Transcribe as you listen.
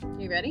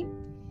You ready?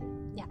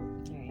 Yeah.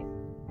 All right.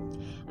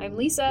 I'm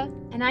Lisa.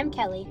 And I'm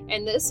Kelly.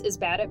 And this is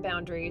Bad at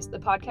Boundaries, the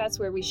podcast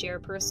where we share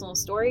personal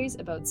stories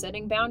about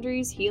setting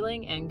boundaries,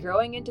 healing, and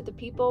growing into the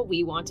people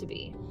we want to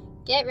be.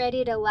 Get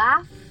ready to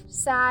laugh,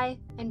 sigh,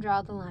 and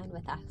draw the line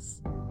with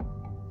us.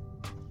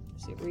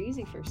 Super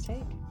easy first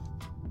take.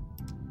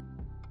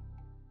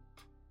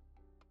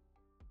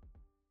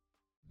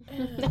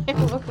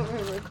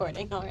 We're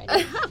recording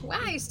already.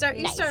 Wow, you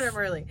started Nice. them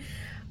early.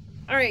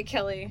 All right,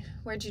 Kelly,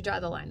 where'd you draw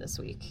the line this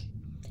week?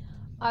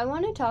 I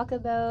want to talk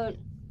about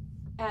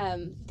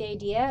the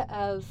idea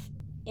of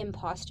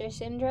imposter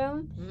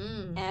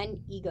syndrome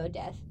and ego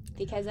death,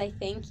 because I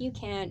think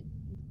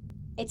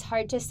it's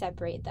hard to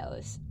separate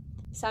those.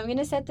 So I'm going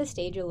to set the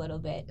stage a little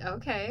bit.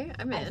 Okay,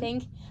 I'm in. I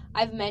think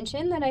I've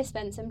mentioned that I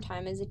spent some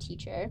time as a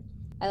teacher.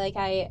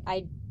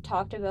 I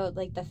talked about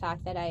like the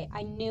fact that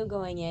I knew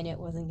going in it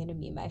wasn't going to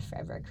be my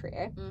forever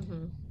career.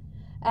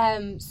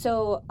 Mm-hmm.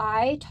 So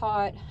I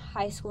taught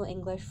high school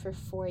English for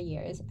 4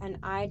 years, and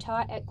I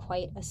taught at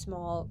quite a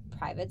small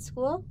private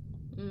school.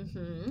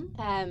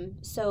 Mm-hmm.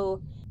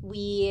 So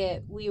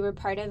we were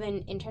part of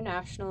an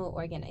international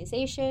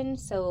organization,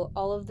 so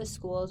all of the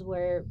schools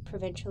were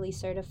provincially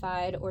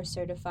certified or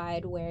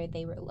certified where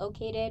they were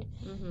located.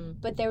 Mm-hmm.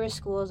 But there were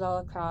schools all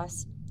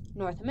across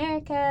North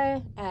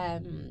America,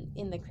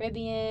 in the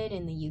Caribbean,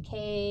 in the UK,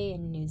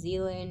 in New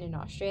Zealand, in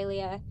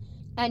Australia,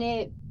 and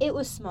it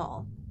was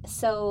small.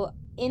 So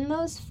in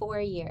those 4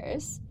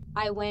 years,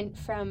 I went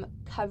from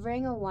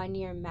covering a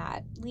 1-year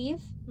mat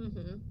leave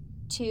Mm-hmm.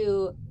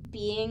 to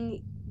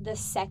being the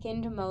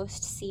second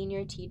most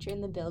senior teacher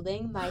in the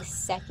building my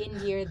second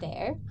year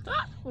there.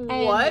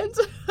 What?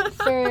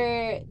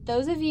 For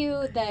those of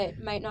you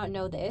that might not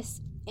know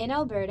this, in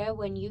Alberta,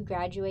 when you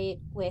graduate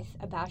with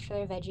a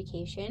Bachelor of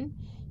Education,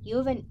 you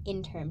have an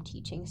interim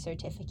teaching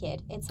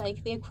certificate. It's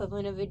like the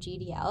equivalent of a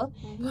GDL.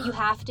 You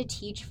have to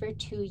teach for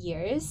 2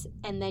 years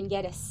and then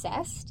get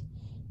assessed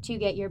to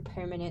get your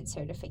permanent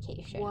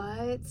certification.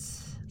 What?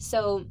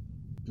 So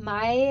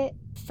my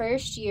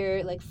first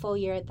year, like full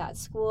year at that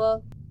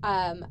school,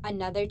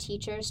 another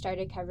teacher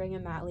started covering a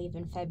mat leave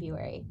in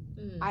February.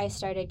 I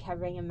started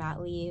covering a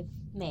mat leave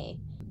May.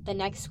 The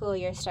next school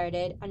year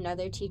started,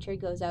 another teacher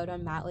goes out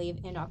on mat leave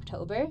in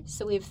October.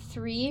 So we have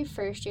 3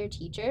 first-year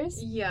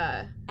teachers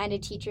Yeah. and a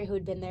teacher who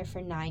had been there for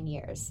 9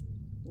 years.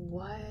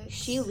 What?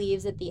 She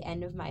leaves at the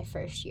end of my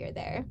first year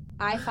there.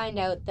 I find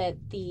out that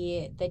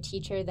the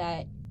teacher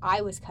that I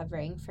was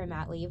covering for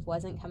mat leave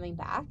wasn't coming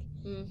back.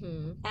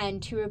 Mm-hmm.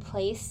 And to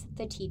replace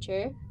the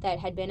teacher that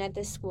had been at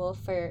this school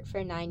for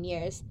 9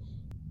 years,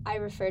 I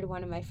referred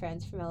one of my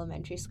friends from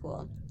elementary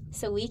school.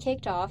 So we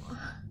kicked off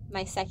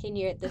my second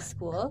year at this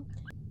school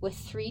with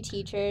 3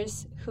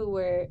 teachers who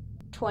were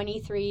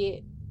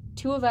 23.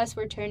 2 of us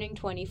were turning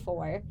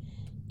 24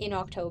 in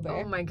October.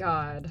 Oh my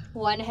God.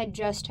 One had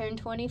just turned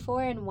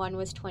 24 and one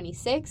was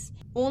 26,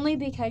 only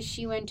because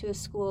she went to a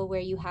school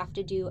where you have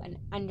to do an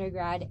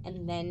undergrad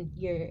and then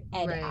your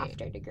ed Right.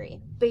 after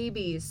degree.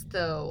 Babies,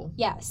 though.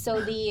 Yeah,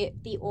 so the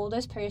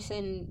oldest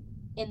person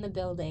in the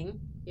building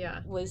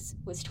Yeah. was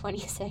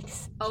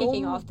 26, Oh.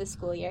 kicking off the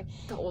school year.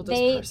 The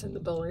oldest person in the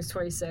building is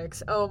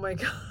 26. Oh my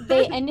God.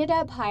 They ended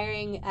up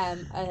hiring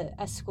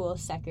a school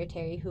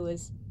secretary who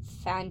was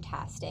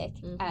fantastic.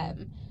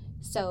 Mhm.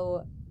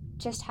 So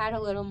just had a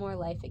little more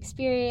life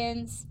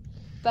experience.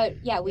 But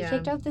yeah, we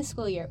kicked off the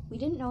school year. We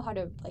didn't know how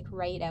to like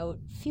write out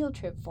field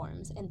trip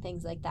forms and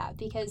things like that,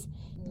 because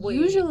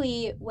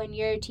usually when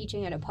you're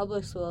teaching at a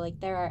public school,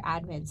 like there are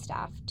admin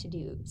staff to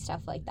do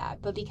stuff like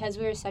that. But because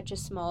we were such a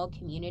small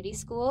community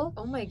school,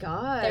 Oh my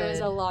God. there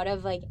was a lot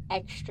of like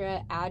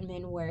extra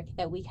admin work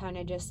that we kind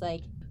of just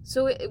like.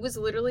 So it was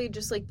literally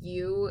just like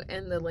you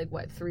and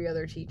the 3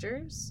 other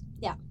teachers?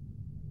 Yeah.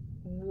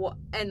 What?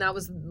 And that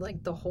was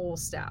like the whole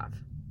staff?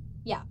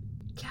 Yeah.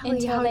 Kelly,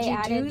 Until how'd they you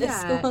added do the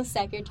that? school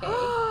secretary.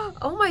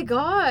 Oh my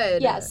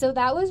God. Yeah, so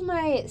that was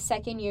my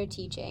second year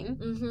teaching.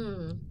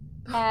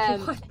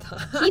 Mm-hmm. What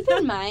the? Keep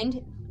in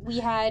mind, we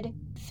had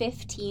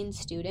 15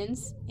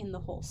 students in the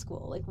whole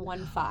school, like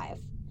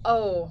 15.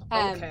 Oh,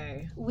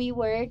 okay. We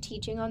were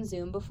teaching on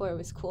Zoom before it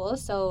was cool,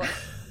 so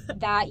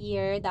that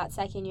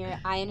second year,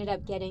 I ended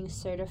up getting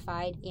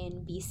certified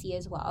in BC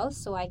as well,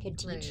 so I could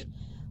teach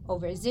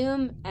over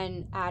Zoom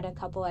and add a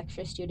couple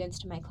extra students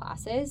to my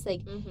classes.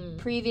 Like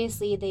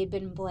previously, they'd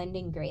been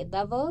blending grade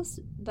levels,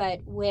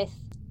 but with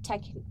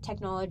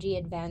technology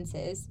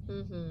advances,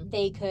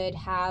 they could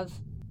have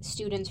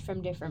students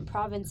from different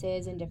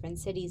provinces and different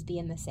cities be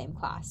in the same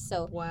class.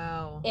 So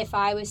wow. If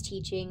I was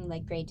teaching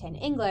like grade 10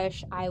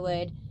 English, I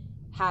would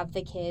have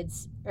the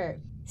kids or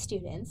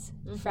students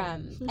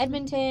from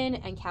Edmonton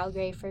and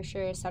Calgary for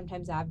sure,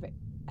 sometimes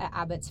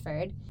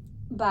Abbotsford.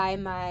 By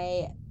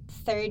my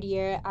 3rd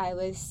year, I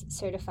was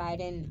certified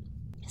in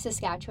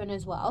Saskatchewan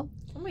as well.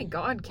 Oh my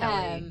God,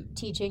 Kelly.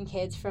 Teaching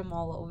kids from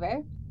all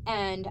over.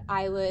 And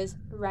I was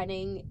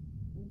running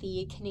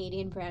the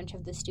Canadian branch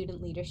of the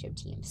student leadership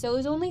team. So it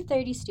was only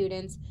 30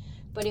 students,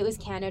 but it was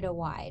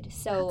Canada-wide.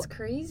 So that's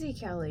crazy,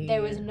 Kelly.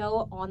 There was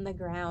no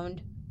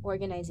on-the-ground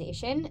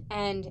organization.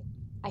 And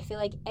I feel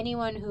like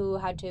anyone who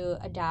had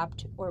to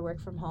adapt or work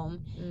from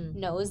home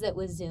knows that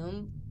with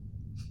Zoom,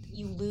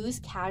 you lose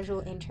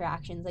casual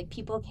interactions. Like,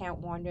 people can't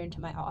wander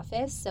into my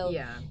office, so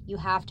you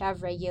have to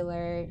have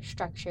regular,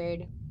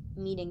 structured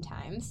meeting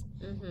times.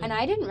 And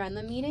I didn't run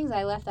the meetings.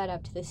 I left that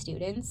up to the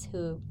students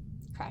who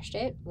crushed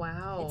it.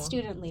 Wow. It's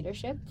student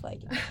leadership.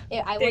 Like,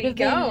 I would have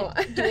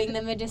been doing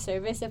them a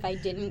disservice if I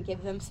didn't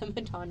give them some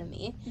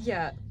autonomy.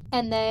 Yeah.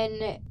 And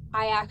then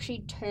I actually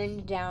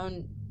turned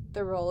down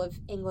the role of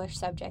English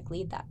subject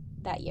lead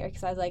that year,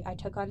 because I was like, I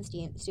took on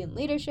student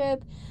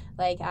leadership.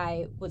 Like,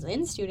 I was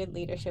in student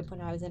leadership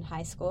when I was in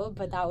high school,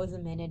 but that was a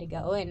minute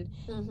ago. And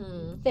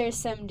there's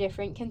some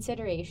different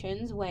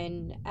considerations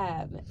when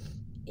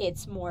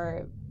it's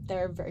more,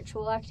 there are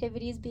virtual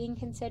activities being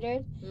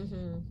considered.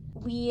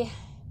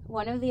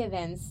 One of the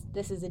events,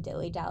 this is a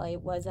dilly-dally,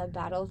 was a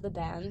Battle of the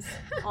Bands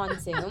on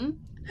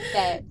Zoom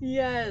that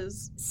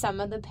some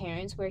of the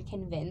parents were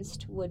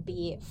convinced would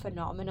be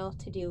phenomenal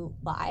to do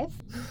live.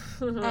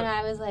 And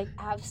I was like,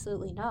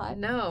 absolutely not.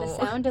 No.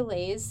 The sound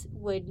delays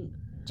would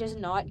just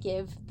not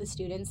give the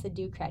students the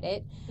due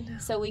credit. No.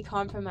 So we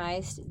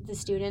compromised. The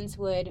students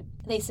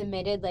they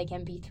submitted like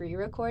MP3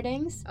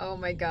 recordings. Oh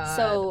my God.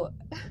 So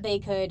they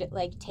could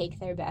like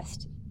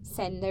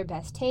send their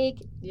best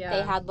take. Yeah.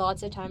 They had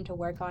lots of time to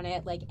work on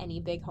it, like any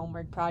big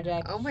homework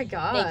project. Oh my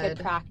God. They could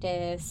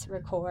practice,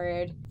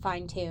 record,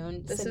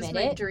 fine-tune, submit it. This is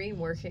my dream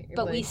working.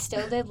 But we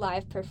still did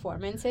live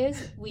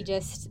performances. We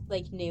just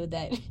like knew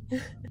that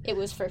it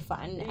was for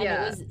fun. And it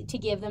was to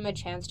give them a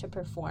chance to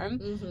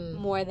perform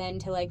more than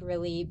to like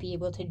really be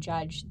able to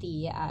judge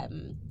the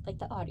like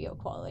the audio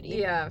quality.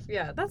 Yeah,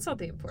 that's not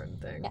the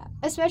important thing. Yeah,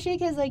 especially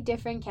because like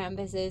different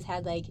campuses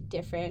had like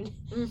different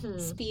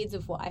speeds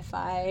of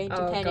Wi-Fi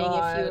depending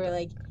if you were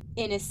like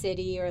in a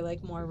city or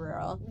like more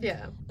rural.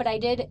 Yeah. But I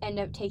did end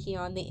up taking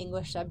on the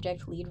English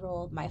subject lead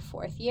role my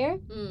 4th year,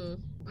 wow.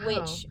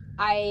 which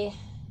I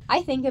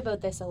think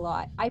about this a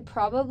lot. I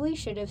probably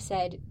should have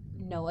said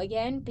no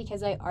again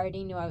because I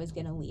already knew I was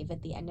going to leave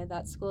at the end of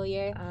that school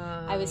year.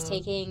 I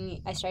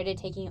started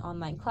taking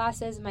online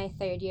classes my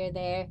 3rd year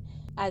there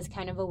as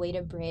kind of a way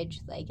to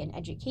bridge like an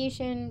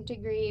education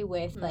degree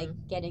with like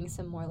getting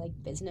some more like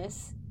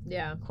business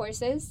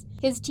courses,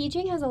 because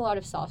teaching has a lot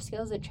of soft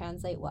skills that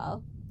translate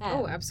well.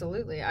 Oh,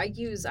 absolutely. I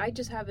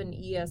just have an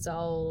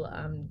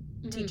ESL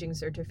teaching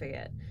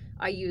certificate.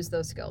 I use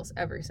those skills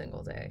every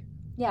single day.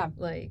 Yeah.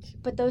 Like,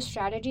 but those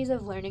strategies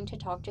of learning to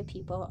talk to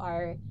people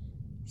are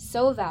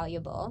so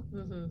valuable.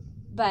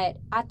 But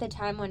at the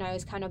time when I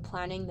was kind of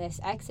planning this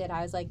exit,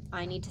 I was like,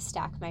 I need to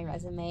stack my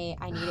resume.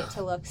 I need it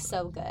to look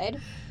so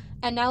good.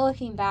 And now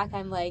looking back,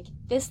 I'm like,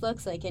 this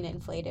looks like an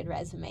inflated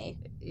resume.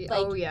 Like,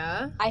 oh,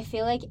 yeah? I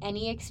feel like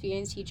any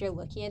experienced teacher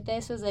looking at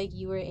this was like,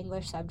 you were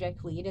English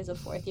subject lead as a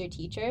 4th year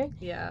teacher.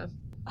 Yeah.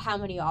 How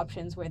many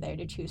options were there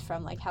to choose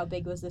from? Like, how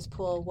big was this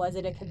pool? Was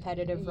it a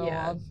competitive role?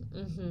 Yeah.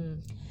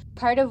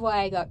 Part of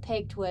why I got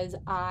picked was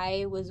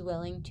I was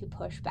willing to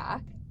push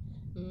back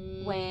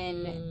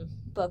when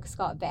books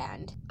got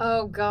banned.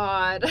 Oh,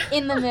 God.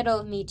 In the middle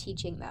of me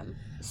teaching them.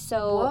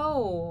 So.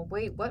 Whoa.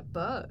 Wait, what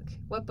book?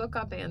 What book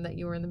got banned that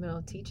you were in the middle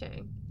of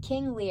teaching?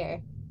 King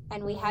Lear.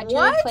 And we had to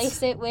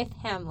replace it with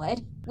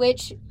Hamlet,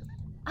 which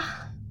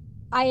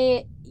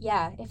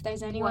if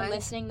there's anyone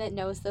listening that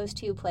knows those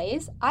 2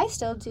 plays, I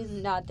still do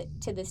not,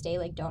 to this day,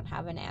 like, don't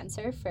have an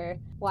answer for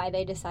why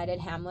they decided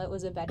Hamlet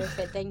was a better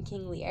fit than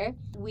King Lear.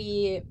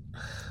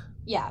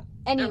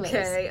 Anyways.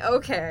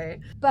 Okay.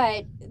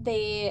 But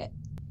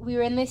we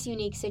were in this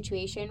unique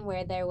situation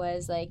where there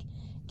was, like,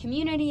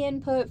 community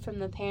input from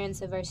the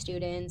parents of our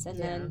students, and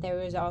then there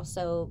was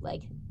also,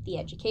 like, the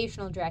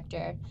educational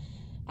director.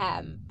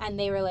 And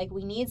they were like,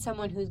 we need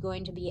someone who's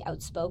going to be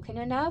outspoken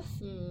enough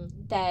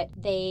that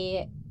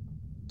they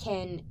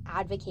can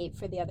advocate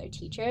for the other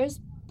teachers,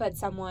 but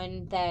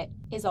someone that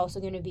is also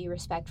going to be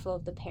respectful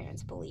of the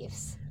parents'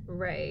 beliefs.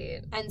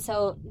 Right. And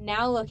so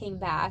now looking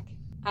back,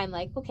 I'm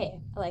like, okay,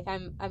 like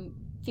I'm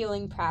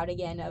feeling proud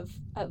again of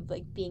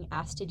like being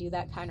asked to do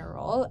that kind of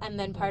role. And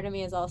then part of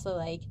me is also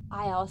like,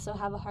 I also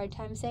have a hard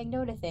time saying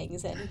no to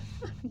things, and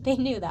they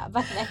knew that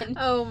by then.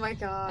 Oh my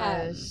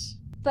gosh.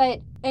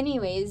 But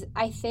anyways,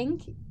 I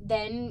think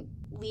then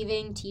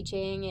leaving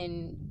teaching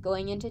and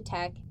going into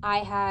tech, I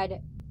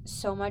had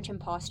so much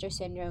imposter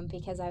syndrome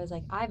because I was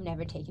like, I've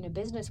never taken a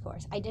business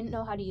course. I didn't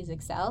know how to use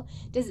Excel.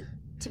 Does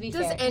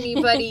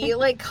anybody,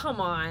 like,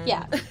 come on.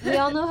 Yeah, we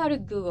all know how to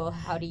Google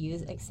how to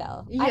use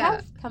Excel. Yeah. I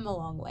have come a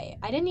long way.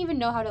 I didn't even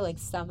know how to, like,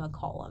 sum a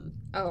column.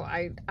 Oh,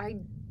 I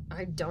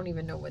don't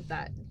even know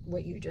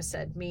what you just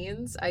said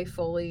means. I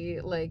fully,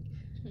 like,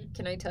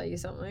 can I tell you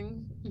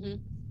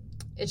something?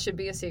 It should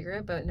be a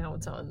secret, but now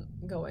it's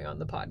going on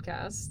the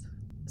podcast.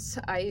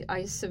 So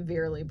I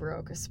severely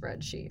broke a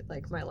spreadsheet,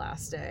 like, my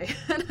last day,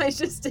 and I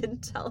just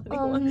didn't tell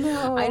anyone. Oh,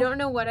 no. I don't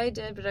know what I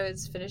did, but I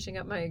was finishing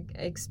up my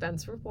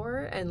expense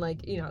report, and,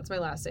 like, it's my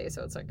last day,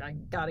 so it's like, I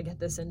gotta get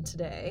this in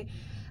today.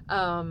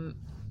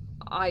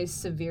 I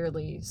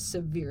severely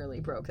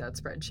broke that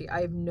spreadsheet.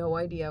 I have no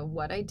idea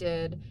what I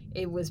did.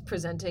 It was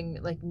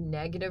presenting like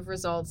negative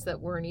results that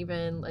weren't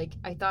even like,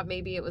 I thought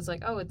maybe it was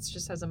like, oh, it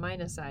just has a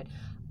minus side.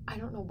 I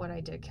don't know what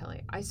I did,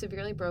 Kelly. I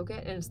severely broke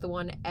it, and it's the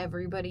one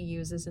everybody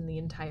uses in the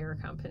entire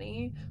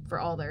company for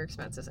all their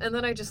expenses. And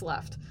then I just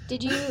left.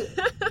 Did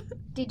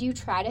you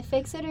try to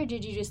fix it, or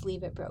did you just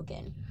leave it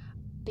broken?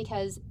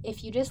 Because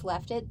if you just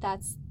left it,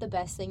 that's the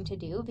best thing to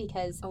do,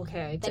 because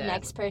the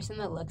next person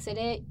that looks at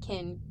it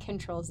can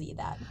Control-Z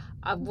that.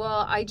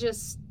 Well, I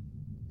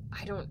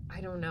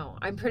don't know.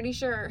 I'm pretty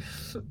sure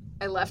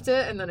I left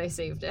it and then I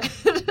saved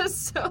it.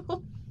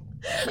 So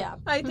yeah,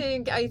 I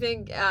think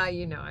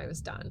I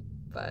was done.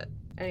 But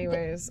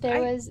anyways,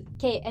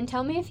 okay, and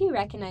tell me if you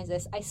recognize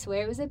this. I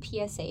swear it was a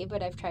PSA,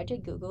 but I've tried to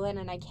Google it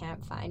and I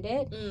can't find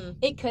it.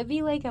 It could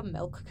be like a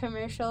milk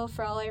commercial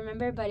for all I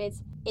remember, but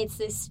it's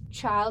this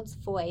child's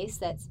voice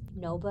that's,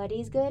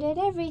 nobody's good at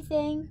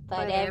everything,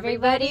 but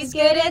everybody's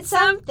good at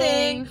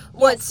something.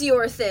 What's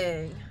your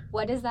thing?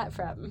 What is that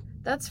from?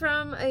 That's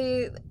from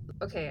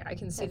okay, I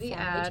can see the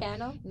ad.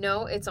 Channel?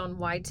 No, it's on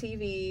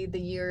YTV. The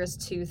year is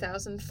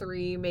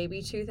 2003,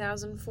 maybe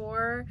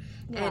 2004.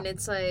 Yeah. And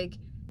it's like,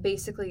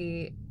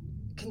 basically,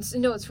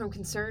 it's from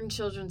Concerned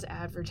Children's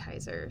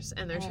Advertisers,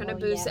 and they're trying to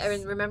boost it. I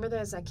mean, remember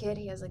there's that kid,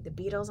 he has like the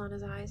Beatles on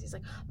his eyes, he's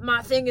like,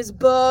 my thing is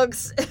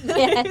bugs.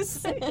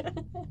 Yes.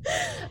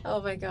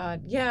 Oh my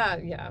god. Yeah.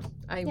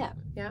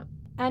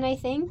 And I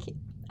think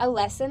a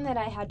lesson that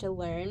I had to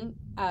learn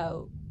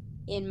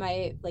in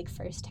my like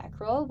first tech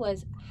role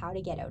was how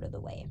to get out of the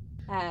way.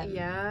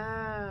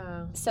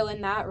 So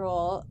in that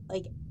role,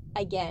 like,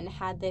 again,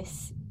 had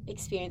this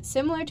experience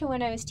similar to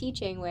when I was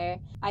teaching, where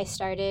I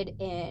started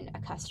in a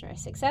customer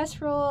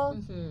success role.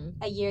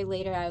 A year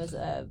later I was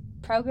a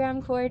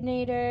program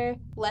coordinator.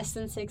 Less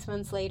than 6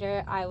 months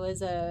later I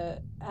was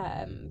a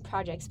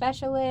project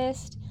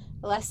specialist.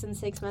 Less than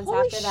 6 months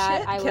after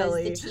that I was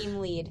the team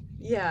lead.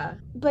 Yeah.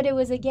 But it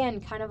was, again,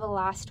 kind of a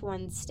last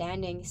one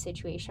standing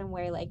situation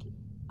where like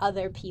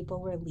other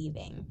people were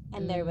leaving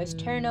and there was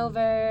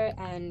turnover,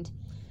 and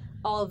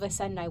all of a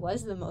sudden I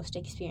was the most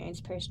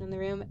experienced person in the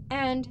room.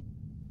 And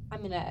I'm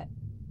going to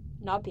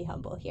not be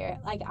humble here.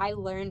 Like, I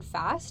learned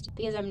fast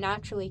because I'm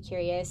naturally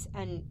curious,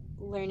 and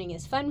learning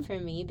is fun for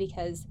me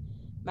because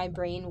my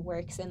brain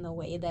works in the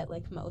way that,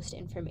 like, most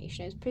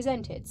information is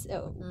presented.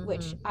 So,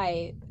 which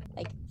I,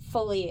 like,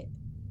 fully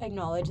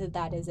acknowledge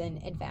that is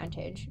an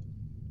advantage.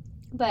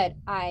 But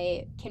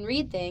I can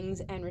read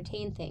things and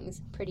retain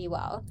things pretty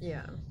well.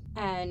 Yeah.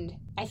 And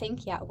I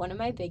think, one of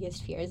my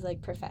biggest fears,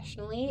 like,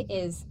 professionally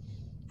is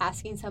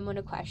asking someone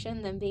a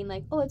question, then being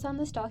like, oh, it's on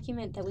this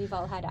document that we've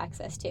all had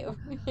access to.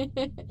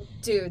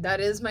 Dude, that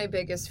is my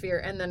biggest fear.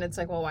 And then it's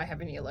like, well, why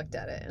haven't you looked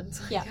at it? And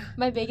it's like,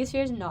 my biggest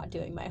fear is not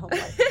doing my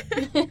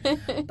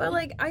homework. But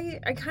like,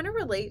 I kind of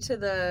relate to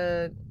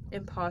the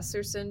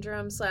imposter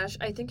syndrome /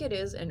 I think it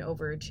is an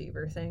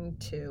overachiever thing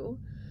too.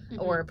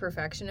 Or a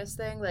perfectionist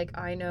thing. Like,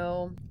 I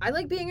know I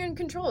like being in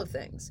control of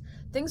things.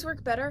 Things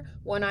work better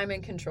when I'm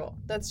in control.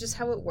 That's just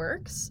how it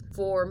works.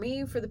 For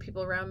me, for the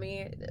people around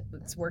me,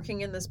 it's working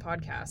in this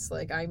podcast.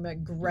 Like, I'm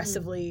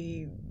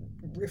aggressively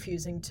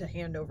refusing to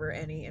hand over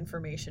any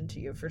information to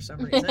you for some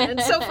reason. And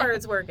so far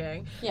it's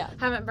working. Yeah.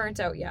 Haven't burnt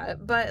out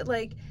yet. But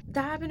like,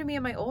 that happened to me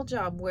at my old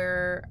job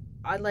where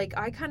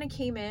I kind of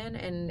came in,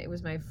 and it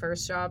was my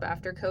first job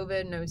after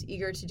COVID, and I was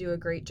eager to do a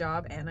great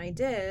job, and I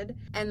did.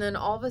 And then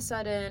all of a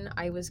sudden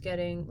I was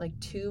getting like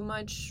too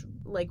much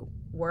like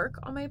work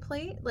on my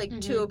plate,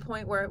 like to a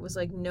point where it was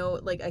like, no,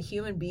 like a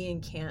human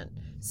being can't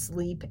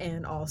sleep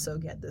and also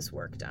get this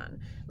work done.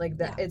 Like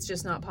that, it's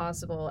just not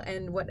possible.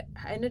 And what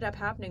ended up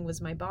happening was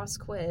my boss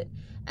quit,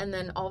 and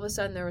then all of a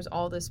sudden there was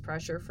all this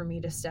pressure for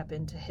me to step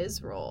into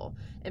his role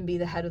and be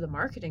the head of the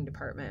marketing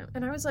department.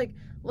 And I was like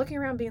looking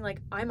around being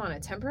like, I'm on a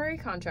temporary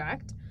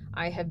contract.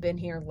 I have been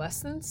here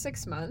less than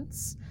 6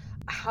 months.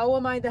 How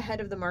am I the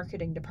head of the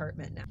marketing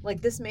department now?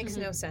 Like, this makes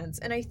no sense.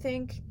 And I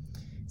think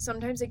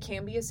sometimes it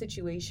can be a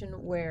situation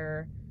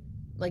where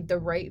like the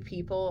right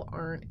people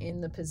aren't in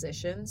the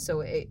position,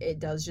 so it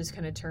does just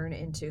kind of turn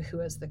into who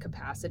has the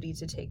capacity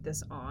to take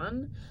this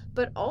on.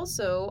 But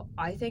also,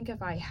 I think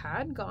if I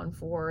had gone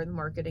for the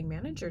marketing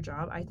manager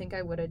job, I think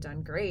I would have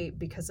done great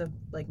because of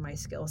like my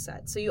skill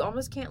set. So you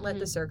almost can't let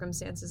the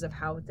circumstances of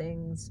how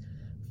things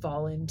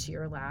fall into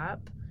your lap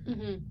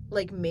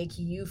like make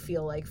you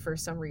feel like for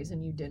some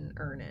reason you didn't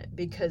earn it.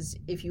 Because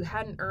if you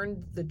hadn't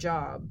earned the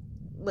job,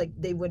 like,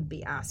 they wouldn't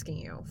be asking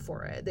you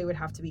for it. They would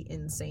have to be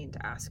insane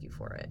to ask you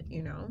for it,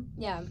 you know?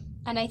 Yeah.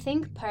 And I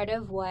think part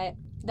of what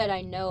that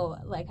I know,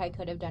 like, I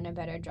could have done a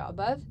better job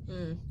of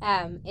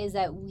is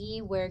that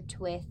we worked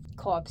with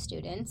co-op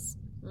students.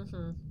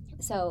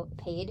 So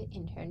paid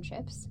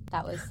internships.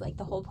 That was like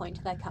the whole point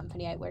of that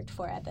company I worked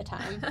for at the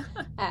time.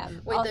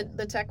 Wait,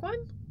 the tech one?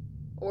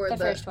 Or the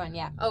first one,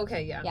 yeah.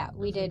 Okay, yeah. Yeah,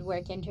 we did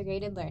work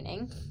integrated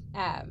learning.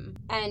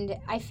 And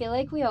I feel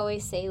like we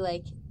always say,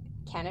 like,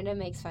 Canada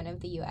makes fun of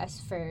the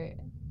U.S. for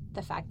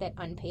the fact that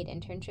unpaid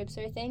internships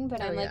are a thing,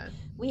 but I'm like,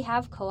 we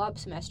have co-op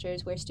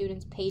semesters where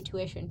students pay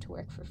tuition to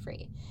work for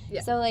free.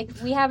 Yeah. So, like,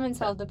 we haven't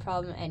solved the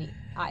problem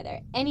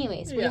either.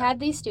 Anyways, we had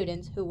these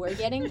students who were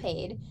getting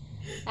paid,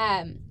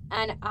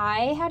 and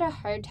I had a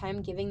hard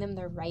time giving them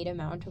the right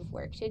amount of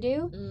work to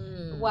do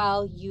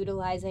while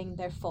utilizing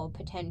their full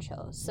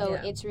potential. So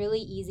it's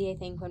really easy, I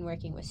think, when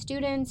working with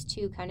students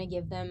to kind of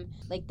give them,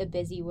 like, the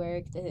busy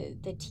work,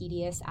 the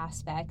tedious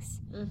aspects,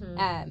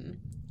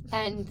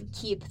 and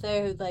keep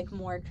the, like,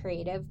 more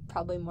creative,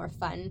 probably more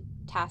fun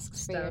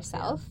tasks for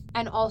yourself.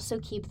 And also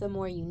keep the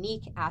more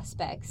unique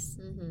aspects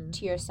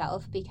to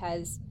yourself,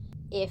 because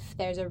if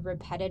there's a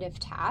repetitive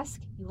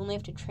task, you only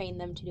have to train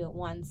them to do it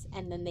once,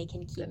 and then they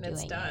can keep doing it.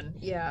 It's done.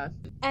 Yeah.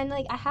 And,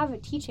 like, I have a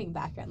teaching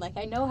background. Like,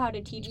 I know how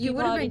to teach people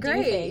how to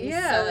do things.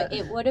 So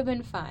it would have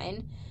been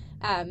fine.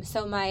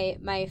 So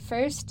my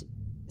first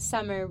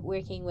summer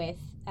working with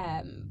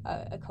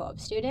a co-op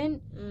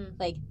student,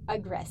 like,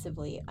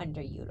 aggressively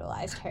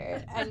underutilized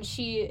her. And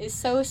she is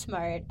so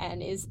smart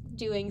and is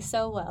doing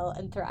so well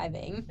and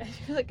thriving. I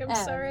feel like, I'm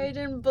sorry I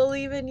didn't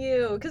believe in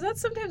you. Because that's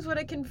sometimes what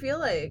it can feel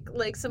like.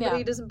 Like,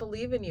 somebody doesn't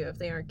believe in you if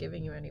they aren't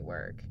giving you any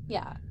work.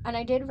 Yeah. And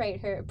I did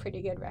write her a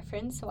pretty good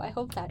reference, so I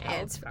hope that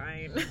helps. It's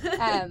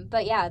fine.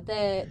 But yeah,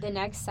 the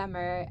next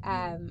summer,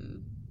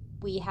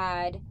 we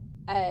had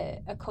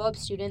a co-op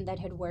student that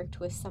had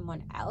worked with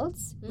someone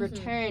else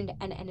returned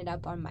and ended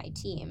up on my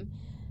team.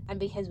 And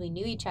because we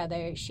knew each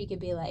other, she could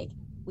be like,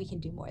 we can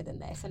do more than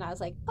this. And I was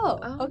like,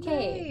 oh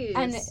okay.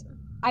 Nice. And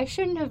I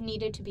shouldn't have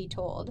needed to be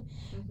told.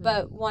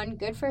 But one,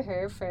 good for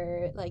her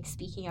for, like,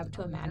 speaking up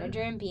to a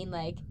manager and being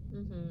like,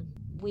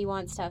 we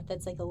want stuff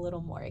that's, like, a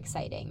little more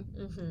exciting.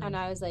 And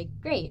I was like,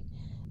 great.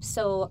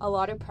 So a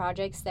lot of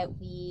projects that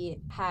we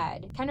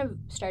had kind of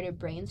started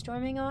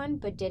brainstorming on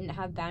but didn't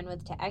have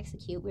bandwidth to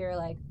execute, we were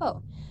like,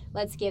 oh,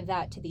 let's give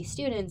that to these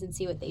students and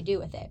see what they do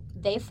with it.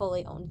 They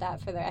fully owned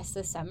that for the rest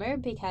of the summer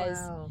because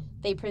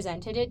they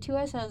presented it to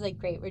us, and I was like,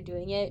 great, we're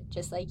doing it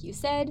just like you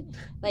said.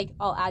 Like,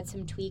 I'll add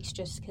some tweaks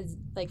just because,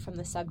 like, from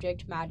the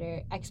subject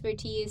matter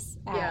expertise,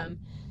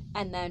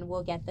 and then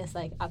we'll get this,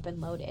 like, up and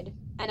loaded.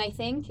 And I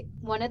think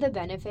one of the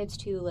benefits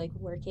to, like,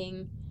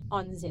 working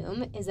on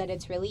Zoom is that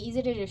it's really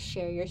easy to just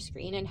share your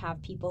screen and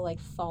have people, like,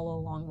 follow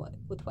along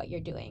with what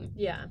you're doing.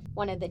 Yeah.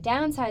 One of the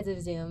downsides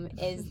of Zoom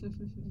is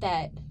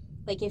that,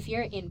 like, if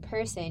you're in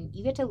person,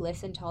 you get to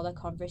listen to all the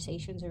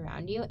conversations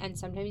around you, and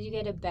sometimes you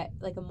get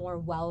a more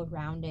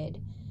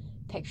well-rounded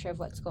picture of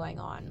what's going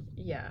on.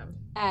 Yeah.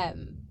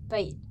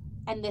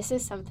 And this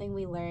is something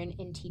we learn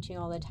in teaching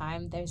all the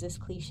time. There's this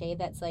cliche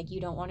that's like,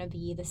 you don't want to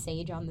be the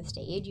sage on the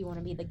stage, you want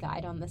to be the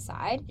guide on the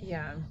side.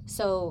 Yeah.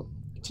 So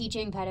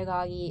teaching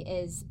pedagogy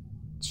is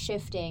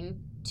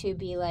shifting to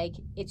be like,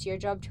 it's your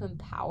job to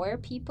empower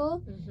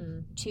people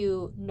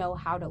to know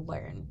how to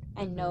learn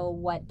and know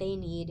what they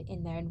need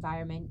in their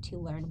environment to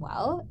learn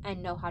well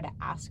and know how to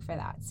ask for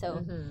that.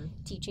 So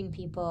teaching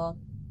people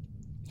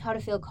how to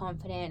feel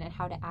confident and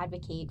how to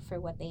advocate for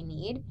what they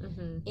need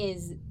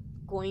is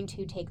going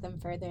to take them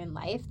further in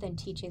life than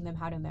teaching them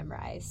how to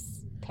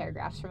memorize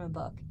paragraphs from a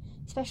book,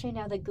 especially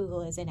now that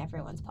Google is in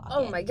everyone's pocket.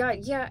 Oh my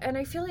God, yeah. And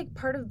I feel like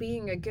part of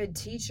being a good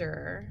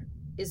teacher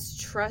is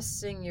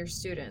trusting your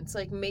students,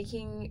 like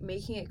making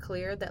it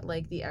clear that,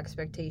 like, the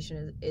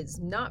expectation is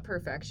not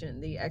perfection.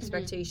 The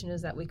expectation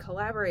is that we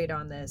collaborate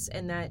on this,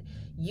 and that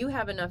you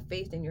have enough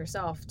faith in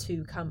yourself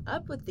to come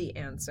up with the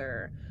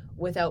answer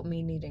without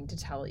me needing to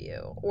tell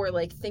you, or,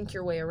 like, think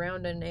your way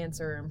around an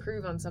answer or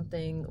improve on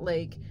something.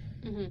 Like,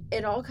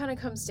 it all kind of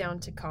comes down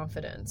to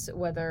confidence,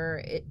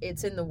 whether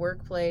it's in the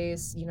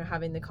workplace, you know,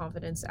 having the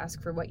confidence to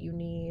ask for what you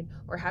need,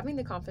 or having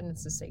the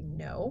confidence to say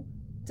no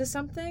to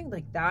something.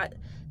 Like,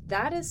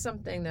 that is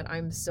something that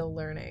I'm still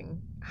learning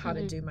how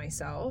to do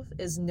myself,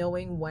 is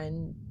knowing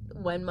when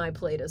my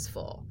plate is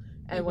full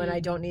and when I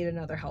don't need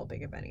another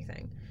helping of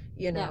anything,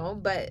 you know.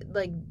 But,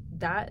 like,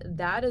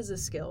 that is a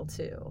skill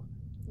too,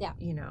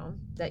 you know,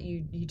 that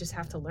you just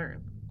have to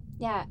learn.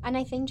 Yeah, and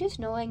I think just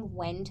knowing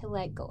when to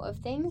let go of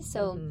things.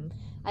 So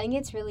I think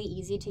it's really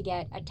easy to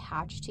get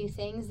attached to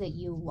things that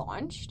you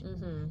launched.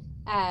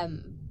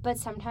 But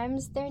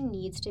sometimes there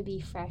needs to be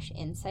fresh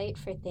insight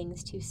for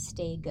things to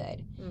stay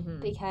good,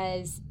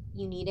 because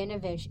you need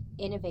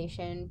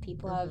innovation.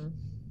 People have,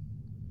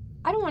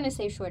 I don't want to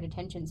say short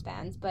attention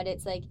spans, but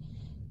it's like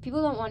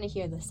people don't want to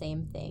hear the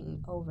same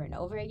thing over and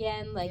over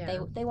again. Like,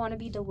 they want to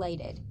be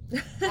delighted.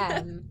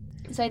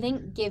 So I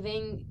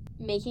think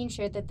making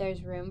sure that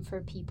there's room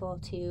for people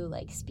to,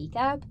 like, speak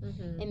up,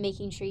 and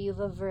making sure you have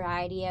a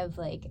variety of,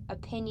 like,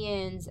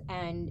 opinions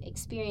and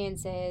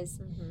experiences.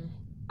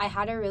 I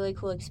had a really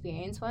cool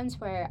experience once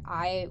where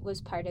I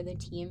was part of the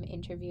team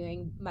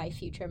interviewing my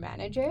future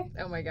manager.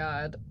 Oh my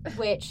God.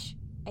 Which,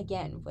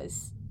 again,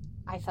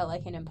 I felt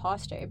like an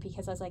imposter,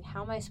 because I was like,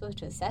 how am I supposed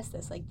to assess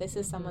this? Like, this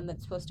is someone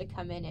that's supposed to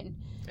come in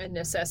and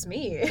assess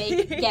me.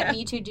 Get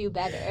me to do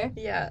better.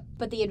 Yeah.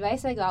 But the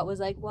advice I got was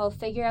like, well,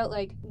 figure out,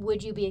 like,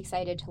 would you be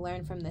excited to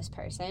learn from this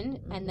person?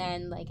 And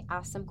then, like,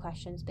 ask some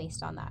questions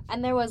based on that.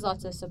 And there was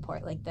lots of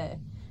support. Like,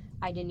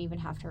 I didn't even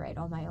have to write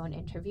all my own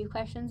interview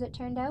questions, it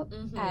turned out.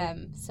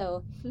 Mm-hmm.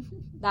 So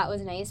that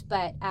was nice.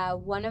 But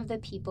one of the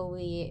people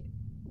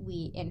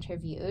we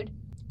interviewed,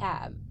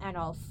 and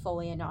I'll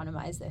fully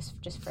anonymize this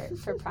just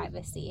for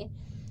privacy,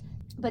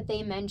 but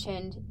they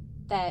mentioned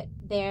that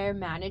their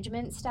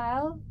management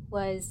style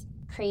was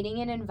creating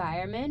an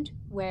environment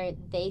where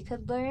they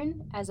could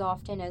learn as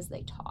often as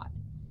they taught.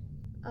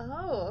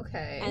 Oh,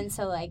 okay. And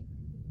so, like,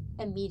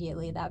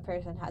 immediately that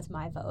person has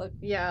my vote.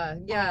 Yeah.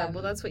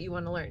 Well, that's what you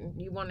want to learn.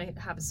 You want to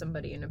have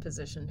somebody in a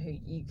position who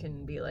you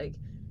can be like,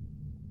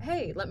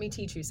 hey, let me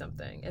teach you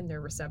something, and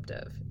they're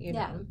receptive, you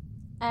know?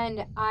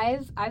 And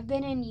I've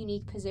been in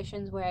unique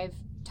positions where I've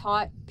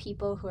taught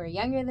people who are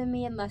younger than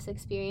me and less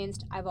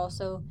experienced. I've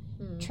also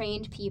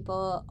trained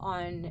people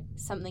on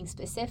something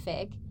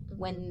specific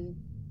when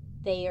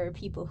they are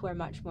people who are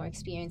much more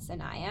experienced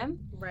than I am.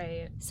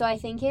 Right. So I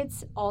think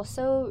it's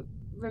also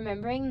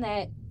remembering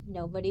that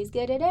nobody's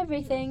good at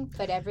everything,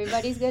 but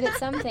everybody's good at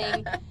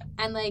something,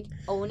 and like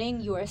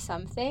owning your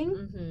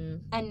something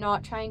and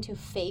not trying to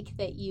fake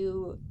that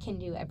you can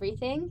do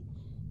everything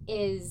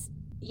is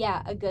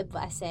a good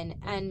lesson.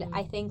 And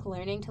I think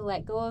learning to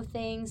let go of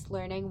things,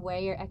 learning where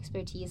your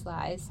expertise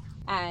lies,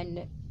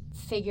 and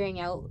figuring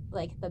out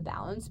like the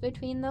balance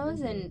between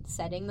those and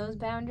setting those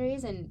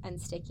boundaries and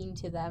sticking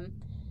to them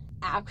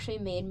actually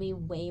made me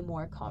way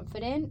more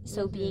confident.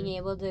 So being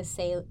able to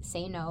say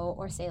no,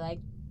 or say like,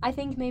 I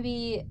think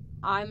maybe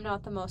I'm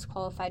not the most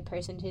qualified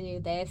person to do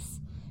this,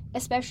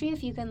 especially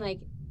if you can like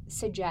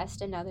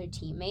suggest another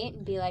teammate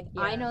and be like,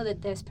 I know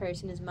that this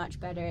person is much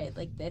better at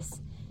like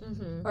this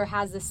or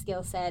has the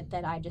skill set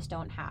that I just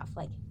don't have,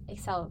 like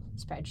Excel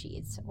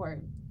spreadsheets or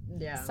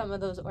some of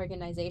those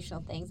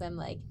organizational things. I'm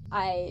like,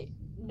 I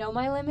know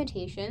my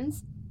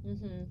limitations,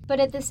 but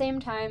at the same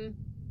time,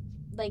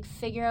 like,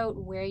 figure out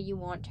where you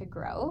want to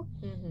grow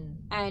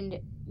and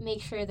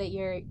make sure that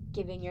you're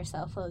giving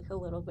yourself like a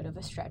little bit of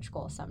a stretch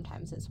goal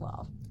sometimes as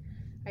well.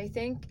 I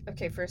think,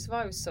 okay, first of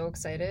all, I was so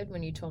excited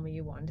when you told me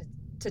you wanted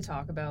to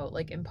talk about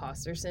like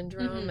imposter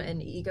syndrome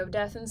and ego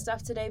death and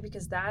stuff today,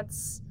 because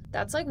that's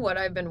like what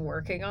I've been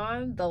working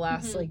on the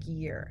last like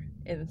year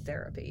in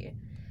therapy.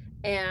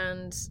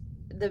 And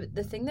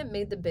the thing that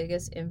made the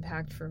biggest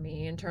impact for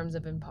me in terms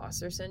of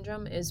imposter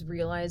syndrome is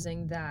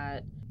realizing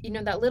that, you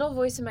know, that little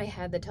voice in my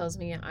head that tells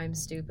me I'm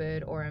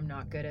stupid or I'm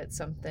not good at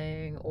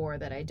something, or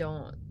that I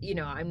don't, you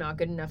know, I'm not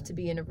good enough to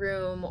be in a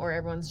room, or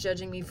everyone's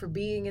judging me for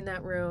being in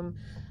that room.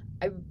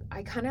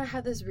 I kind of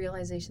had this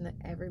realization that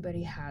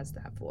everybody has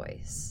that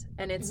voice,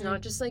 and it's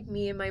not just like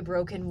me and my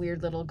broken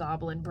weird little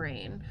goblin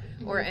brain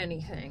or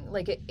anything.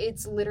 Like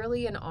it's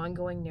literally an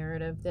ongoing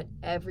narrative that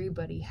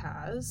everybody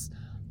has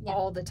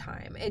all the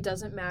time. It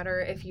doesn't matter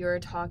if you're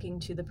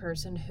talking to the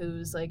person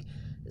who's like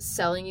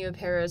selling you a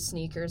pair of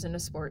sneakers and a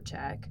sport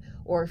check,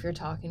 or if you're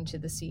talking to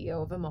the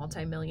CEO of a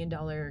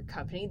multi-million-dollar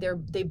company.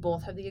 They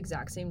both have the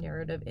exact same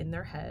narrative in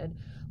their head,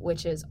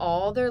 which is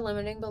all their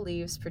limiting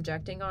beliefs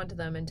projecting onto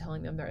them and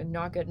telling them they're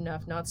not good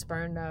enough, not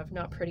smart enough,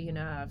 not pretty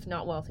enough,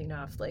 not wealthy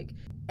enough. Like,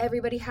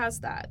 everybody has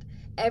that.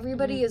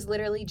 Everybody is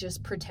literally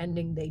just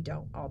pretending they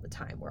don't all the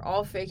time. We're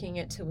all faking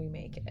it till we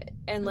make it.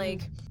 And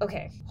like,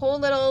 okay, whole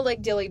little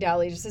like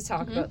dilly-dally just to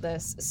talk about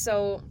this.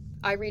 So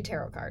I read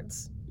tarot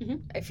cards.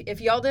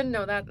 If y'all didn't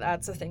know that,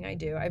 that's a thing I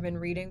do. I've been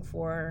reading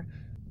for,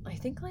 I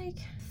think, like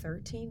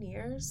 13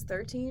 years,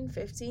 13,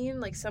 15,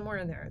 like somewhere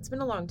in there. It's been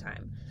a long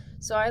time.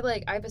 So I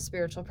have a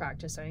spiritual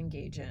practice I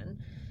engage in.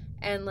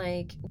 And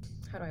like,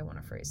 how do I want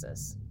to phrase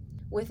this?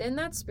 Within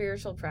that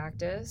spiritual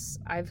practice,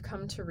 I've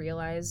come to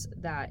realize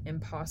that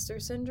imposter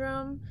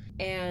syndrome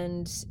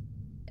and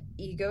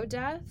ego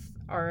death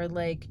are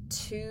like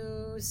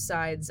two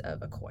sides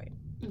of a coin.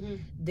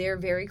 They're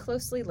very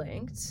closely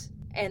linked.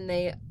 And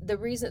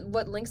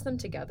what links them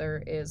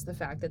together is the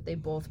fact that they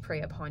both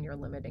prey upon your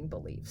limiting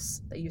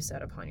beliefs that you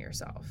set upon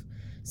yourself.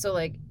 So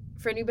like,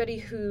 for anybody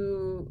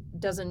who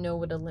doesn't know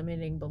what a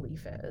limiting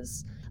belief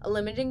is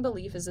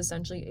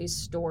essentially a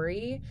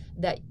story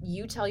that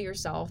you tell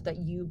yourself that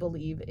you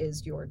believe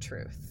is your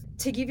truth.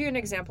 To give you an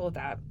example of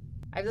that,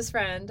 I have this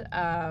friend,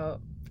 I'm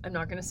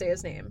not going to say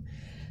his name,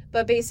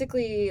 but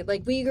basically,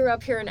 like, we grew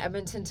up here in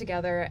Edmonton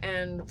together,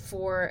 and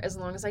for as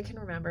long as I can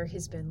remember,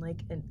 he's been like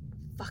an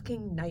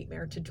fucking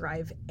nightmare to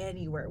drive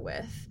anywhere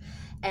with.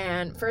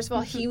 And first of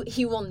all,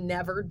 he will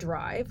never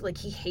drive. Like,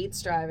 he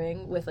hates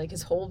driving with like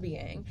his whole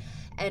being.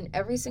 And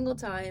every single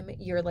time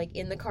you're like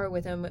in the car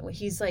with him,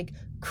 he's like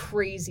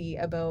crazy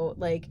about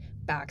like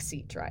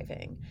backseat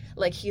driving.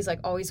 Like, he's like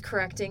always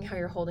correcting how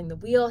you're holding the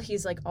wheel.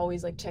 He's like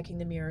always like checking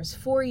the mirrors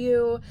for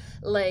you.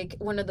 Like,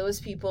 one of those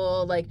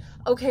people, like,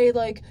 okay,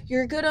 like,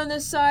 you're good on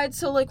this side,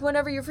 so like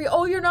whenever you're free,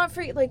 oh, you're not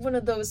free. Like, one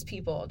of those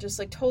people, just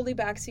like totally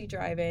backseat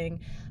driving.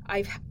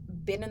 I've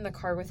been in the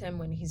car with him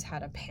when he's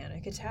had a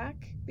panic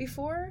attack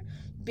before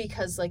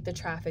because like the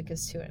traffic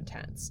is too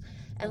intense.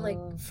 And like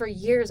for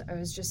years I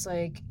was just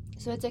like,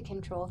 so it's a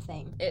control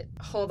thing.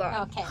 Hold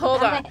on. Okay.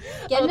 Hold on.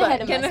 Getting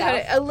ahead of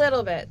myself. A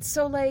little bit.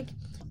 So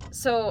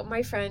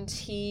my friend,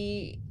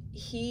 he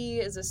he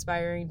is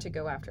aspiring to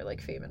go after like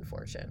fame and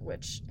fortune,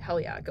 which hell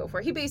yeah, go for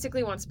it. He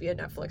basically wants to be a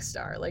Netflix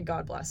star, like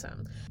God bless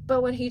him.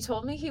 But when he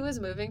told me he was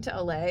moving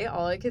to LA,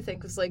 all I could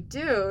think was like,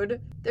 dude,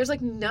 there's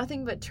like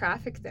nothing but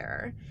traffic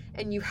there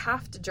and you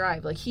have to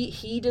drive. Like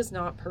he does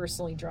not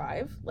personally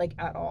drive, like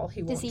at all.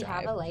 He won't Does he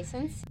drive. have a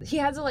license? He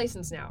has a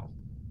license now,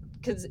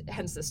 because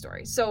hence the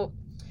story. So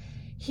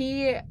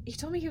he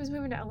told me he was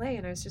moving to LA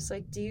and I was just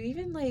like, do you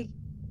even like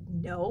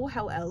know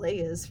how LA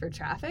is for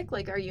traffic?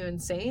 Like, are you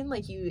insane?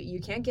 Like, you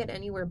can't get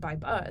anywhere by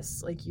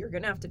bus. Like, you're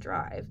gonna have to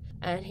drive.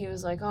 And he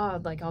was like,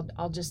 oh, like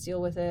I'll just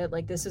deal with it.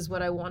 Like, this is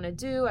what I want to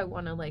do. I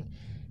want to like,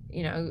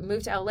 you know,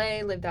 move to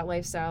LA, live that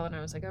lifestyle. And I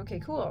was like, okay,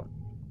 cool.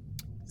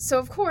 So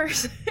of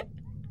course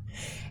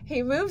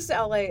he moves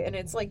to LA and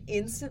it's like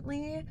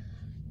instantly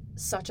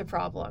such a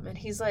problem. And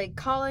he's like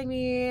calling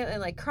me and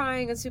like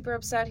crying and super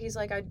upset. He's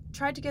like, I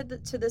tried to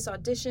get to this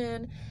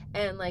audition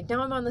and like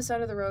now I'm on the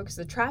side of the road because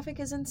the traffic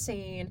is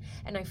insane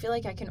and I feel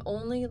like I can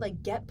only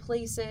like get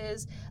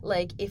places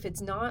like if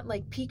it's not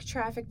like peak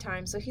traffic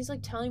time. So he's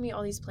like telling me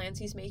all these plans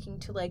he's making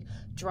to like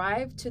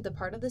drive to the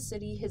part of the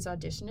city his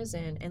audition is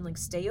in and like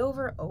stay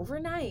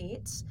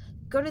overnight,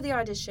 go to the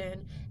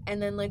audition,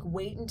 and then like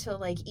wait until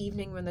like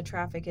evening when the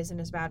traffic isn't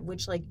as bad,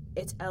 which like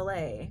it's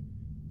LA.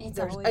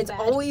 It's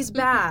always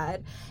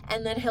bad.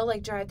 And then he'll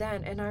like drive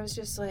then. And I was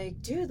just like,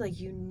 dude, like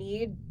you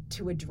need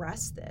to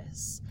address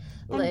this.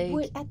 And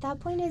like at that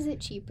point, is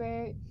it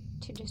cheaper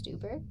to just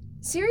Uber?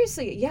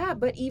 Seriously, yeah,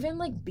 but even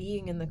like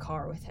being in the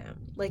car with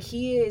him, like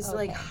he is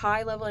like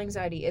high level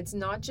anxiety. It's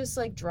not just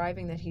like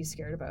driving that he's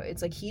scared about.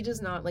 It's like he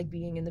does not like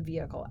being in the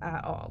vehicle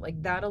at all.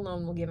 Like that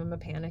alone will give him a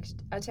panic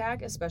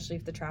attack, especially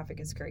if the traffic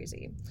is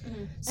crazy.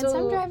 Mm-hmm. So, and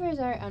some drivers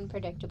are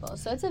unpredictable,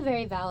 so it's a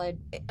very valid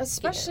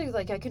especially fear.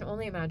 Like I can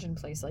only imagine a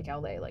place like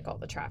LA, like all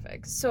the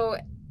traffic. So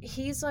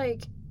he's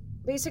like,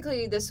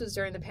 basically this was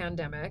during the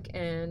pandemic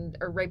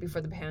or right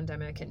before the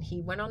pandemic, and he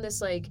went on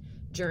this like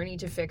journey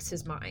to fix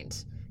his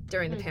mind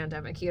during the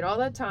pandemic. He had all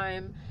that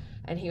time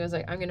and he was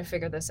like, I'm gonna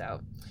figure this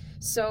out.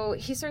 So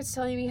he starts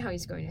telling me how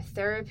he's going to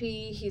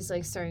therapy, he's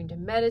like starting to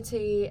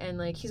meditate, and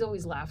like he's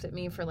always laughed at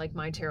me for like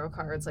my tarot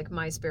cards, like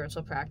my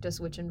spiritual practice,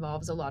 which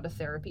involves a lot of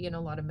therapy and a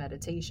lot of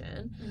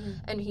meditation.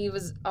 And he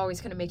was always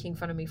kind of making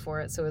fun of me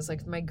for it. So it was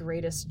like my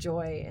greatest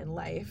joy in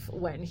life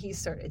when he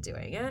started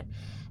doing it.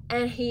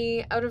 And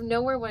he, out of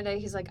nowhere one day,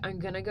 he's like, I'm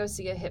gonna go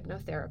see a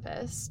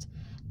hypnotherapist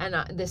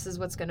and this is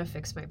what's gonna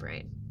fix my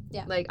brain.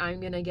 Yeah. Like, I'm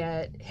going to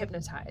get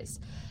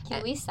hypnotized.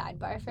 Can we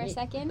sidebar for a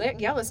second?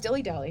 Yeah, let's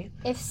dilly-dally.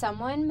 If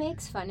someone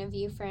makes fun of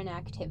you for an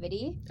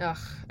activity... Ugh,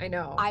 I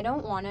know. I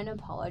don't want an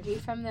apology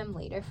from them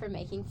later for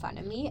making fun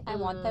of me. I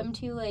want them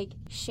to, like,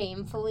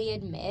 shamefully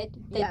admit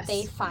that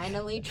they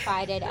finally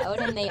tried it out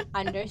and they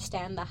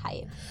understand the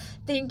hype.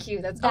 Thank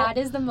you. That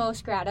is the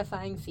most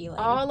gratifying feeling.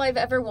 All I've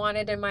ever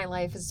wanted in my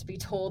life is to be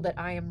told that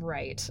I am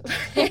right.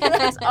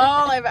 That's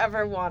all I've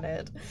ever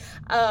wanted.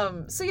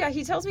 So yeah,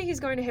 he tells me he's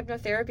going to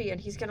hypnotherapy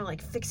and he's going to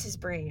like fix his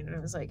brain. And I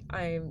was like,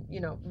 I'm,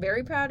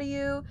 very proud of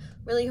you.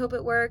 Really hope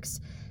it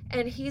works.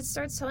 And he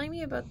starts telling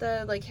me about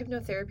the like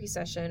hypnotherapy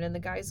session, and the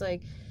guy's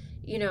like,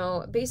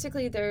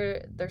 basically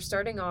they're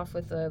starting off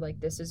with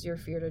this is your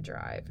fear to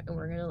drive, and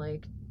we're gonna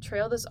like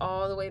trail this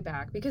all the way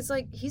back, because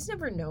like he's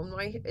never known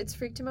why it's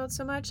freaked him out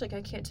so much. Like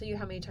I can't tell you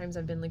how many times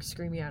I've been like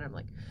screaming at him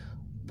like,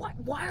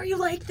 why are you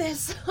like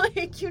this?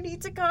 Like, you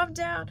need to calm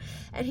down.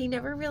 And he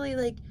never really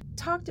like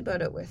talked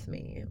about it with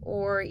me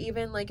or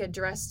even like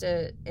addressed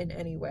it in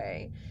any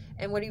way.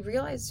 And what he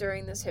realized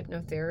during this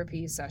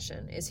hypnotherapy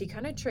session is he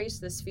kind of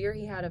traced this fear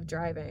he had of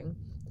driving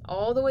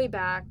all the way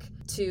back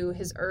to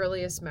his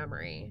earliest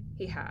memory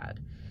he had.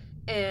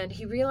 And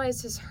he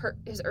realized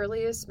his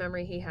earliest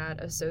memory he had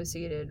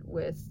associated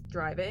with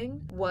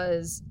driving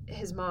was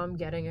his mom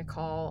getting a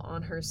call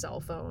on her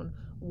cell phone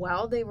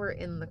while they were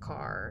in the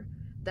car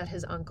that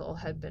his uncle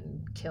had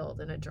been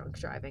killed in a drunk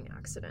driving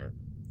accident.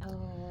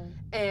 Oh.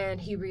 And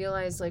he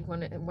realized like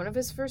one of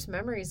his first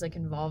memories like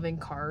involving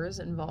cars,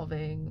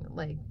 involving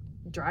like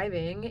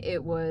driving,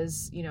 it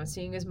was,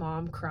 seeing his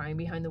mom crying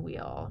behind the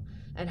wheel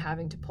and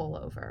having to pull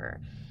over.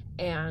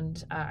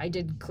 And I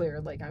did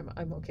clear, like,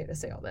 I'm okay to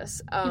say all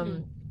this.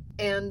 And,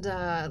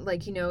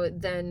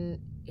 then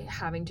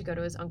having to go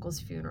to his uncle's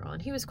funeral.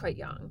 And he was quite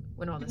young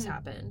when all this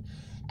happened.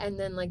 And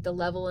then, like, the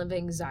level of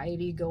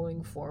anxiety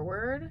going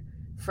forward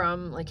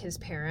from, like, his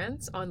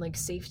parents on, like,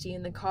 safety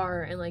in the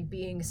car and, like,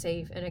 being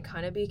safe. And it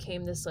kind of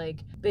became this,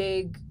 like,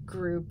 big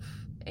group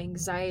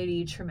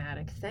anxiety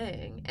traumatic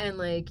thing. And,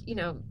 like,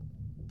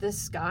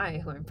 this guy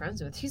who I'm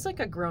friends with, he's like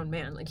a grown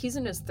man. Like, he's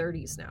in his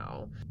 30s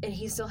now, and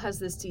he still has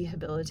this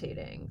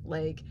debilitating,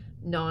 like,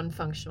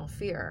 non-functional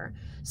fear.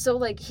 So,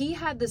 like, he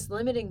had this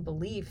limiting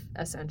belief,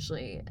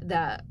 essentially,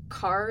 that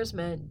cars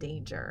meant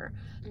danger,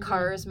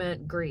 cars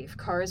meant grief,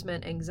 cars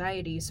meant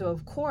anxiety. So,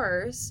 of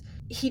course,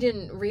 he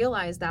didn't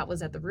realize that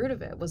was at the root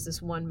of it, was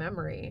this one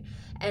memory.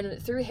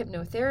 And through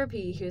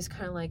hypnotherapy, he was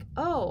kind of like,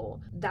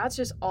 oh, that's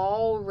just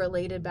all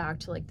related back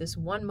to like this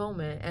one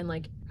moment. And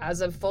like,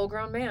 as a full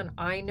grown man,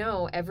 I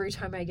know every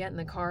time I get in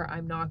the car,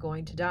 I'm not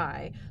going to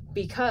die,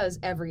 because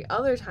every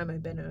other time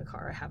I've been in a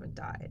car, I haven't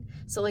died.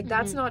 So like,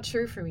 that's not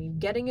true for me.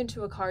 Getting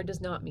into a car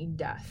does not mean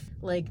death.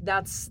 Like,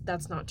 that's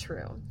not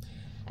true.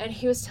 And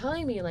he was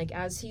telling me, like,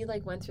 as he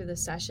like went through the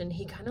session,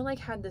 he kind of like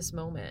had this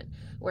moment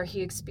where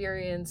he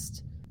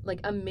experienced like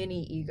a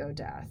mini ego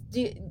death.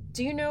 Do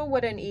you know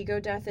what an ego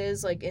death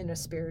is, like in a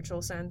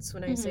spiritual sense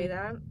when I say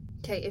that?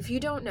 Okay, if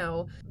you don't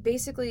know,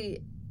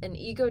 basically an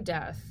ego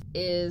death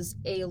is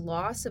a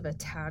loss of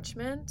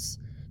attachment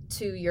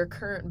to your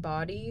current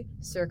body,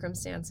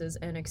 circumstances,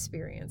 and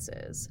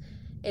experiences.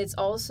 It's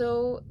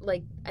also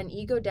like an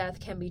ego death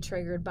can be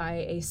triggered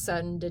by a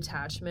sudden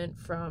detachment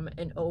from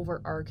an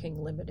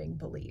overarching limiting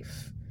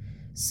belief.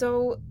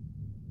 So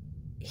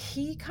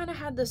he kind of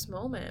had this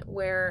moment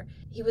where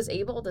he was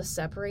able to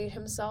separate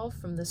himself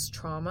from this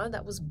trauma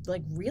that was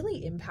like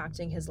really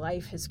impacting his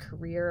life, his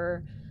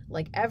career,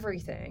 like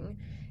everything.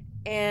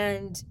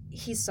 And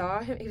he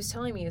was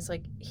telling me, it's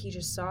like he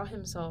just saw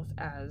himself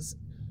as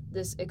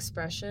this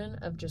expression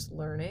of just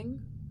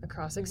learning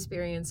across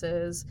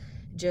experiences,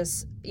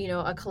 just, you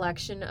know, a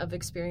collection of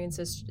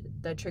experiences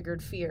that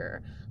triggered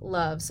fear,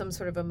 love, some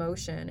sort of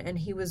emotion. And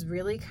he was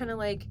really kind of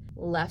like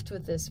left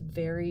with this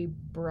very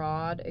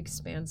broad,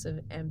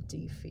 expansive,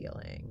 empty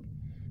feeling.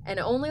 And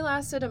it only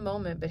lasted a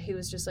moment, but he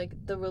was just like,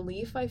 the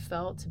relief I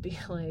felt to be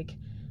like,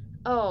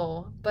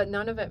 oh, but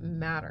none of it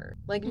mattered.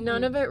 Like,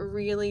 none of it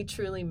really,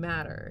 truly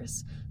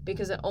matters,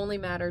 because it only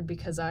mattered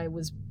because I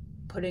was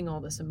putting all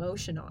this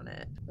emotion on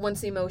it.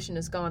 Once the emotion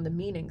is gone, the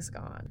meaning's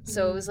gone.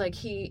 So it was like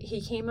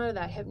he came out of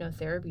that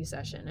hypnotherapy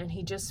session and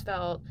he just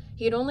felt,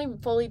 he had only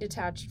fully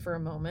detached for a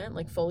moment,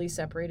 like fully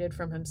separated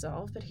from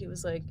himself, but he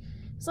was like,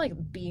 it's like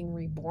being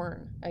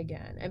reborn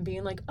again and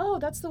being like, oh,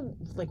 that's the,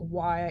 like,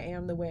 why I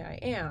am the way I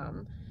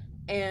am.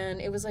 And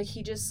it was like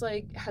he just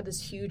like had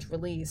this huge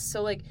release.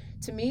 So like,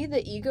 to me,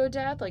 the ego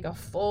death, like a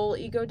full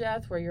ego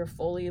death where you're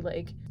fully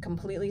like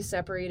completely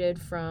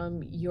separated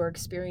from your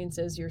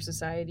experiences, your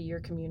society, your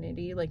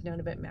community, like none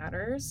of it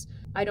matters.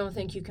 I don't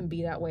think you can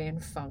be that way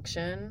and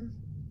function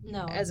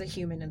as a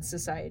human in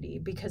society,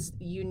 because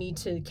you need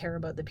to care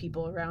about the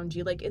people around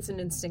you. Like, it's an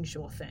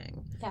instinctual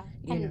thing. Yeah.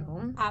 You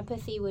know?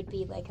 Apathy would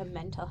be like a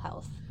mental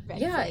health red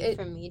flag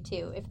for me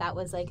too, if that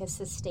was like a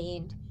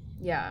sustained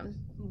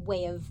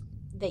way of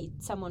that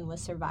someone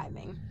was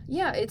surviving.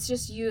 Yeah, it's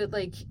just you,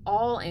 like,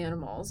 all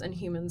animals, and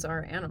humans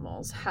are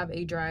animals, have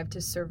a drive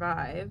to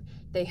survive.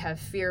 They have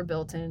fear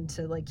built in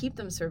to like keep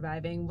them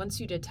surviving. Once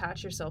you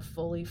detach yourself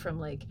fully from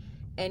like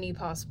any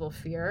possible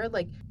fear,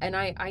 like, and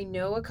I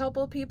know a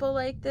couple people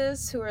like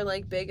this who are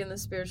like big in the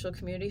spiritual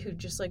community who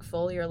just like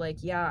fully are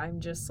like, yeah,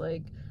 I'm just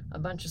like a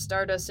bunch of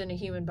stardust in a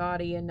human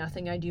body and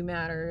nothing I do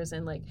matters,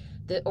 and like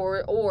the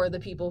or the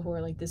people who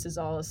are like, this is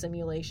all a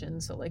simulation,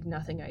 so like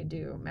nothing I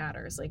do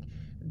matters. Like,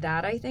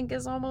 that I think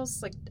is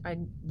almost like, I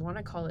want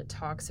to call it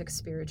toxic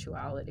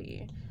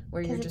spirituality,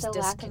 where you're just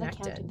disconnected. Lack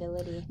of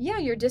accountability. Yeah,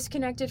 you're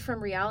disconnected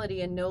from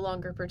reality and no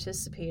longer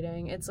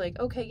participating. It's like,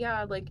 okay,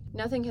 yeah, like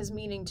nothing has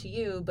meaning to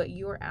you, but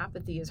your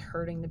apathy is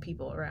hurting the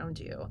people around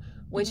you,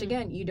 which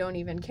again, you don't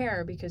even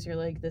care because you're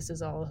like, this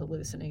is all a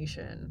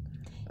hallucination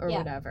or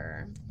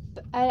whatever.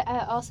 But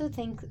I also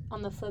think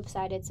on the flip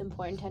side, it's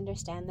important to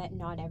understand that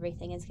not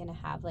everything is going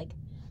to have like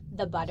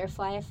the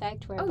butterfly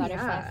effect, where a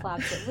butterfly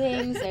flaps its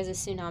wings, there's a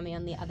tsunami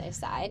on the other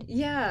side.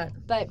 Yeah.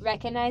 But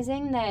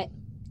recognizing that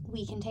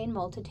we contain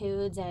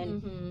multitudes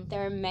and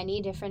there are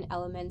many different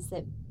elements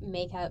that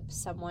make up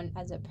someone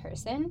as a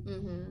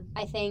person,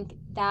 I think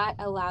that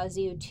allows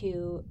you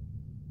to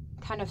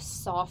kind of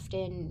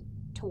soften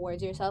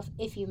towards yourself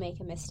if you make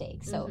a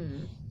mistake. So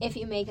if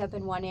you make up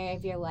in one area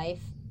of your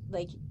life,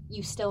 like,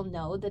 you still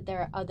know that there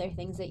are other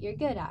things that you're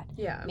good at.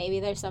 Yeah.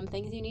 Maybe there's some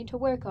things you need to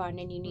work on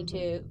and you need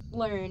to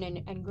learn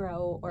and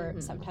grow, or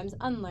sometimes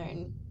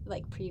unlearn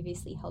like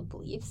previously held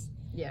beliefs.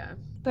 Yeah.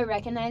 But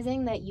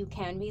recognizing that you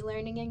can be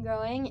learning and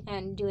growing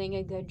and doing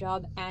a good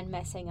job and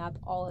messing up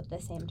all at the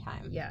same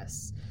time.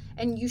 Yes.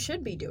 And you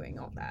should be doing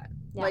all that.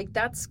 Yeah. Like,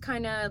 that's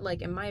kind of,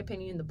 like, in my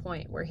opinion, the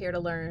point. We're here to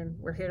learn.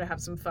 We're here to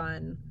have some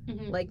fun.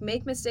 Like,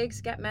 make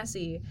mistakes, get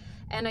messy.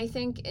 And I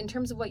think in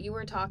terms of what you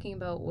were talking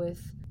about with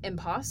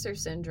imposter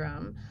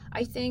syndrome,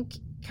 I think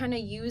kind of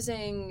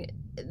using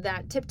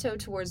that tiptoe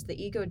towards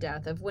the ego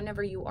death of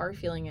whenever you are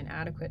feeling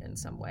inadequate in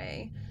some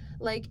way,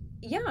 like,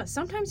 yeah,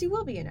 sometimes you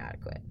will be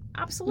inadequate.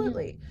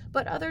 Absolutely.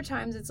 But other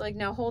times it's like,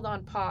 now hold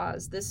on,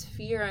 pause. This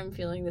fear I'm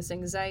feeling, this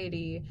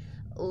anxiety,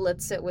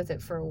 let's sit with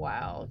it for a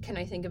while. Can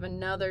I think of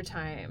another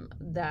time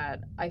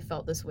that I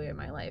felt this way in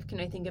my life? Can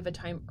I think of a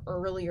time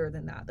earlier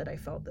than that I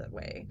felt that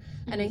way?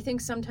 And I think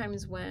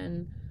sometimes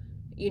when,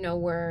 you know,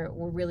 we're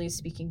really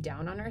speaking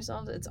down on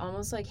ourselves, it's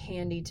almost like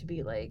handy to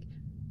be like,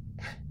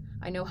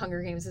 I know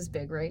Hunger Games is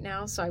big right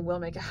now, so I will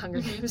make a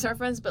Hunger Games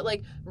reference, but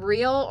like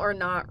real or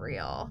not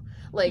real?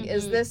 Like,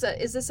 is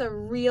this a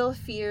real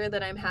fear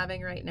that I'm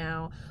having right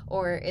now?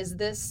 Or is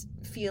this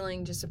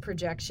feeling just a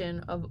projection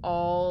of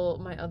all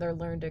my other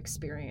learned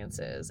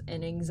experiences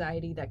and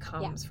anxiety that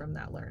comes from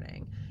that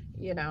learning?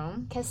 You know?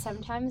 Because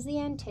sometimes the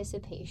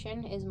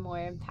anticipation is more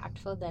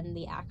impactful than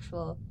the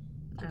actual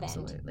event.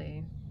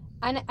 Absolutely.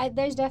 And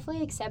there's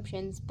definitely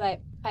exceptions,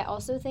 but I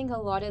also think a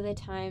lot of the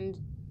time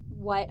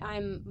what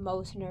I'm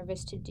most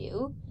nervous to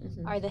do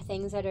are the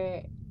things that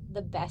are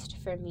the best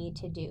for me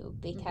to do,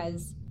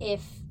 because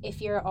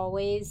if you're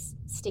always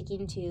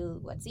sticking to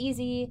what's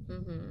easy,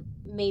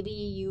 maybe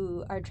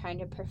you are trying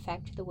to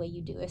perfect the way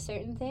you do a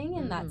certain thing,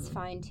 and that's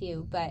fine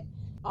too, but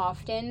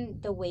often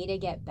the way to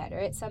get better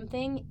at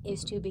something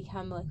is to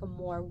become like a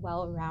more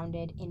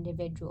well-rounded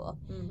individual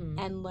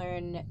and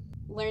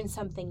learn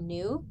something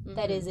new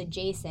that is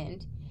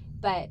adjacent.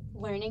 But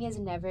learning is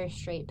never a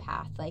straight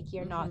path. Like,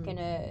 you're not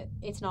gonna,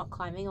 it's not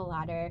climbing a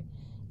ladder,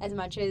 as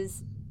much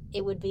as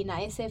it would be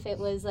nice if it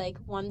was like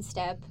one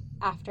step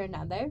after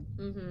another.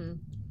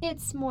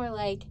 It's more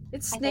like,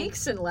 it's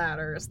snakes and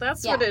ladders.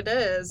 That's what it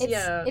is.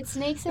 It's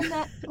snakes and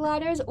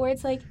ladders, or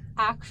it's like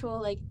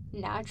actual like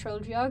natural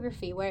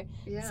geography, where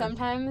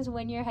sometimes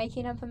when you're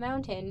hiking up a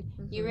mountain,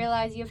 you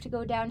realize you have to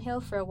go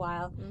downhill for a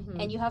while,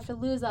 and you have to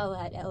lose all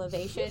that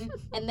elevation,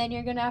 and then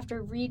you're gonna have to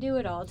redo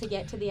it all to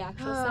get to the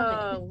actual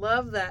summit. Oh,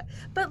 love that.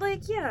 But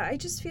like, I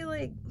just feel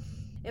like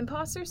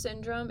imposter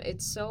syndrome,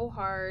 it's so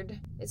hard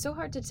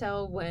to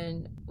tell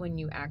when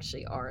you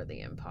actually are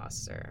the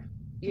imposter,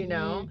 you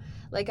know?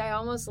 Like, I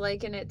almost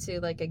liken it to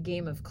like a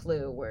game of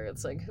Clue, where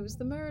it's like, who's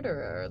the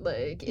murderer,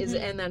 like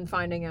and then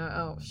finding out,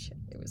 oh shit,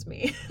 it was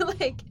me.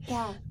 Like,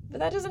 but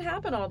that doesn't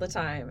happen all the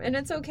time, and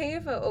it's okay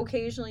if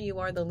occasionally you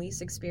are the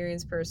least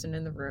experienced person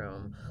in the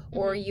room,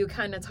 or you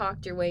kind of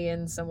talked your way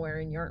in somewhere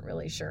and you aren't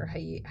really sure how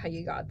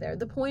you got there.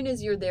 The point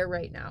is, you're there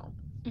right now.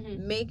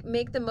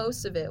 Make the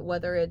most of it,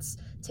 whether it's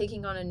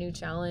taking on a new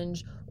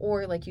challenge,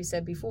 or like you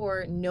said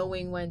before,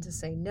 knowing when to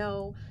say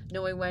no,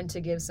 knowing when to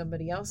give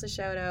somebody else a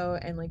shout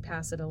out and like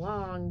pass it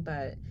along.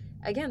 But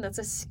again, that's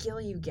a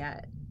skill you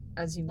get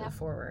as you move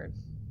forward.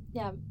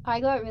 I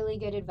got really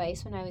good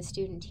advice when I was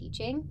student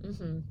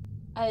teaching.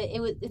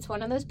 It's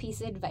one of those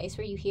pieces of advice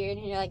where you hear it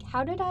and you're like,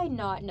 how did I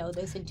not know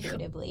this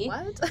intuitively?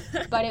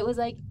 What? But it was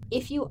like,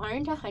 if you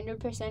aren't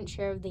 100%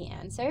 sure of the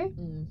answer,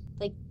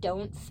 like,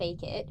 don't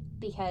fake it,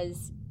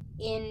 because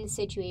in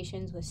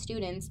situations with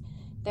students,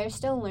 they're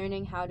still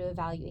learning how to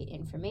evaluate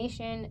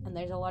information, and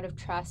there's a lot of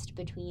trust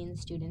between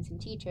students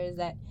and teachers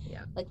that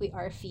like, we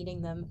are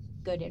feeding them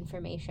good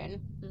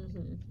information.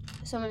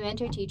 So my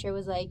mentor teacher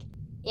was like,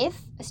 if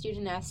a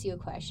student asks you a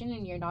question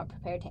and you're not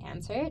prepared to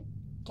answer it,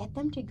 get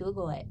them to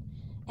Google it,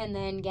 and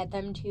then get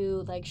them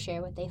to like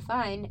share what they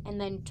find, and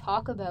then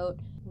talk about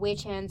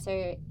which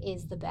answer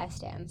is the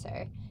best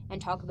answer,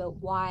 and talk about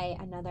why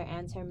another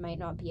answer might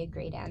not be a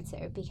great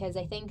answer. Because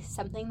I think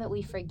something that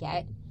we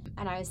forget,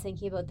 and I was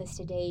thinking about this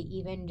today,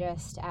 even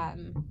just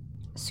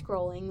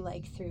scrolling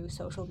like through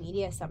social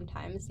media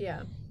sometimes,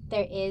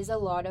 there is a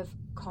lot of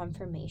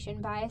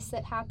confirmation bias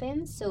that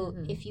happens. So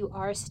if you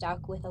are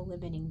stuck with a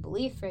limiting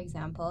belief, for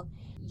example,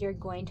 you're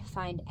going to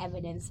find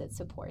evidence that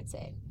supports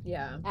it.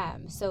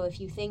 So if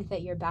you think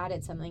that you're bad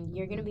at something,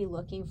 you're going to be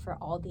looking for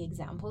all the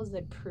examples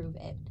that prove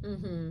it.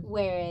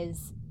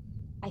 Whereas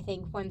I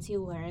think once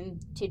you learn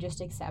to just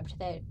accept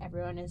that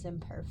everyone is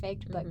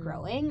imperfect but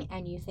growing,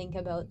 and you think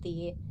about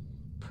the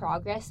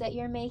progress that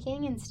you're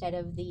making instead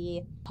of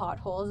the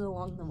potholes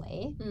along the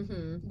way,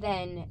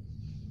 then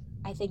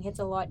I think it's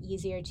a lot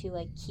easier to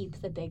like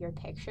keep the bigger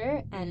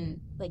picture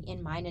and like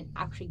in mind, and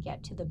actually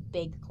get to the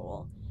big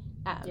goal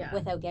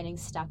without getting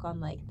stuck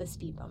on like the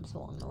speed bumps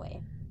along the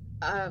way.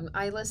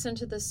 I listen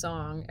to this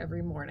song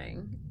every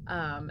morning,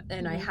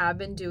 and I have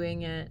been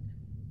doing it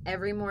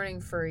every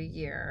morning for a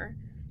year,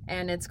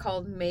 and it's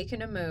called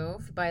Making a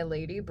Move by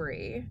Lady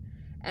Bree.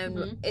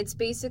 And it's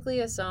basically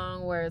a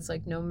song where it's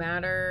like, no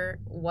matter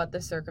what the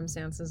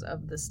circumstances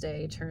of this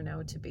day turn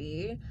out to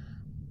be,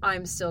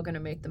 I'm still going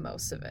to make the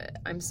most of it.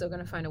 I'm still going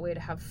to find a way to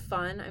have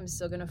fun. I'm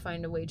still going to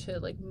find a way to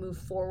like move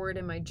forward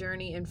in my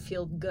journey and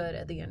feel good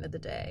at the end of the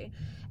day.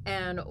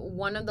 And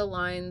one of the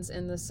lines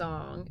in the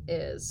song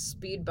is,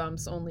 speed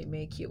bumps only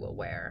make you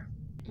aware.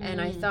 And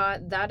I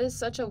thought that is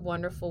such a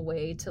wonderful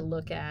way to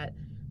look at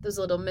those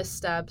little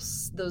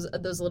missteps,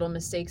 those little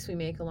mistakes we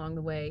make along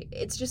the way.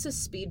 It's just a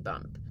speed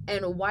bump.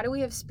 And why do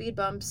we have speed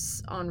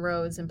bumps on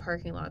roads and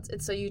parking lots?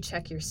 It's so you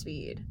check your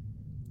speed.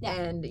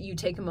 And you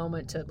take a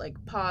moment to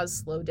like pause,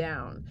 slow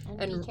down,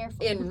 and be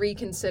careful, and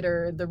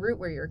reconsider the route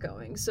where you're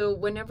going. So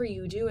whenever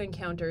you do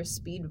encounter a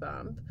speed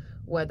bump,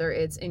 whether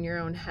it's in your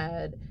own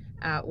head,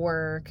 at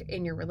work,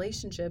 in your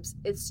relationships,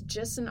 it's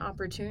just an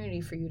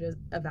opportunity for you to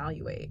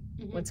evaluate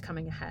what's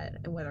coming ahead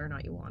and whether or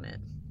not you want it.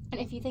 And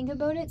if you think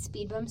about it,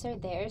 speed bumps are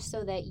there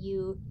so that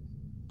you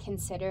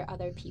consider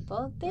other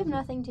people. They have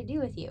nothing to do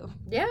with you.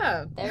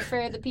 They're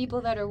for the people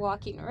that are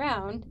walking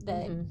around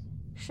that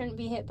shouldn't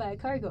be hit by a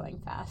car going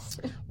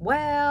fast.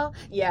 Well,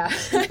 yeah.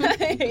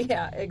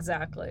 Yeah,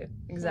 exactly.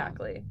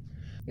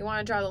 You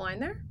want to draw the line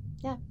there?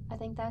 Yeah, I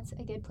think that's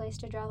a good place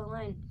to draw the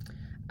line.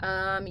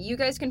 You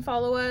guys can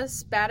follow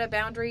us, Bad at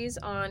Boundaries,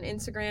 on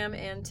Instagram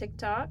and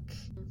TikTok.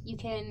 You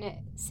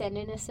can send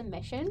in a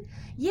submission.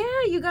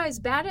 Yeah, you guys,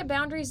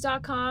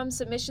 badatboundaries.com,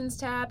 submissions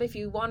tab. If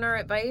you want our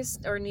advice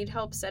or need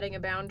help setting a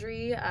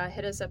boundary,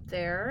 hit us up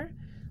there.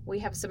 We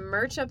have some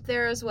merch up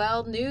there as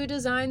well. New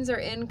designs are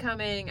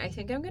incoming. I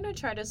think I'm going to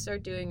try to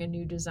start doing a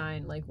new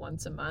design like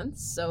once a month.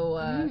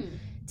 So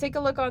take a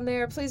look on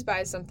there. Please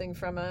buy something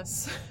from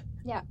us.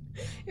 Yeah.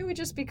 It would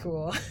just be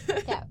cool.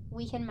 Yeah,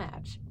 we can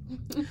match.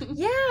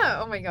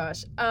 Yeah. Oh my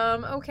gosh.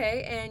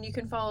 Okay. And you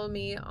can follow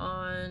me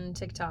on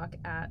TikTok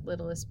at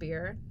Littlest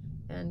Beer.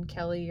 And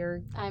Kelly,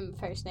 you're... I'm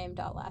first name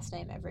dot last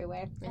name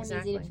everywhere.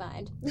 Exactly. I'm easy to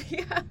find.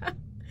 Yeah.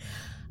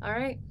 All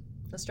right.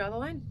 Let's draw the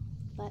line.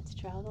 Let's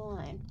draw the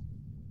line.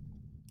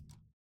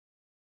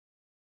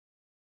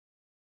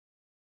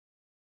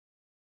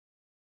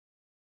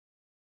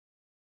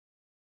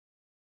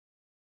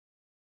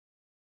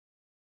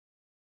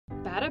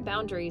 Bad at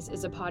Boundaries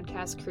is a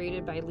podcast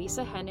created by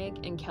Lisa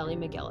Hennig and Kelly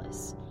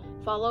McGillis.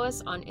 Follow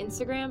us on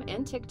Instagram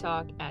and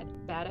TikTok at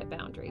Bad at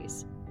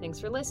Boundaries. Thanks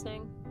for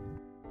listening.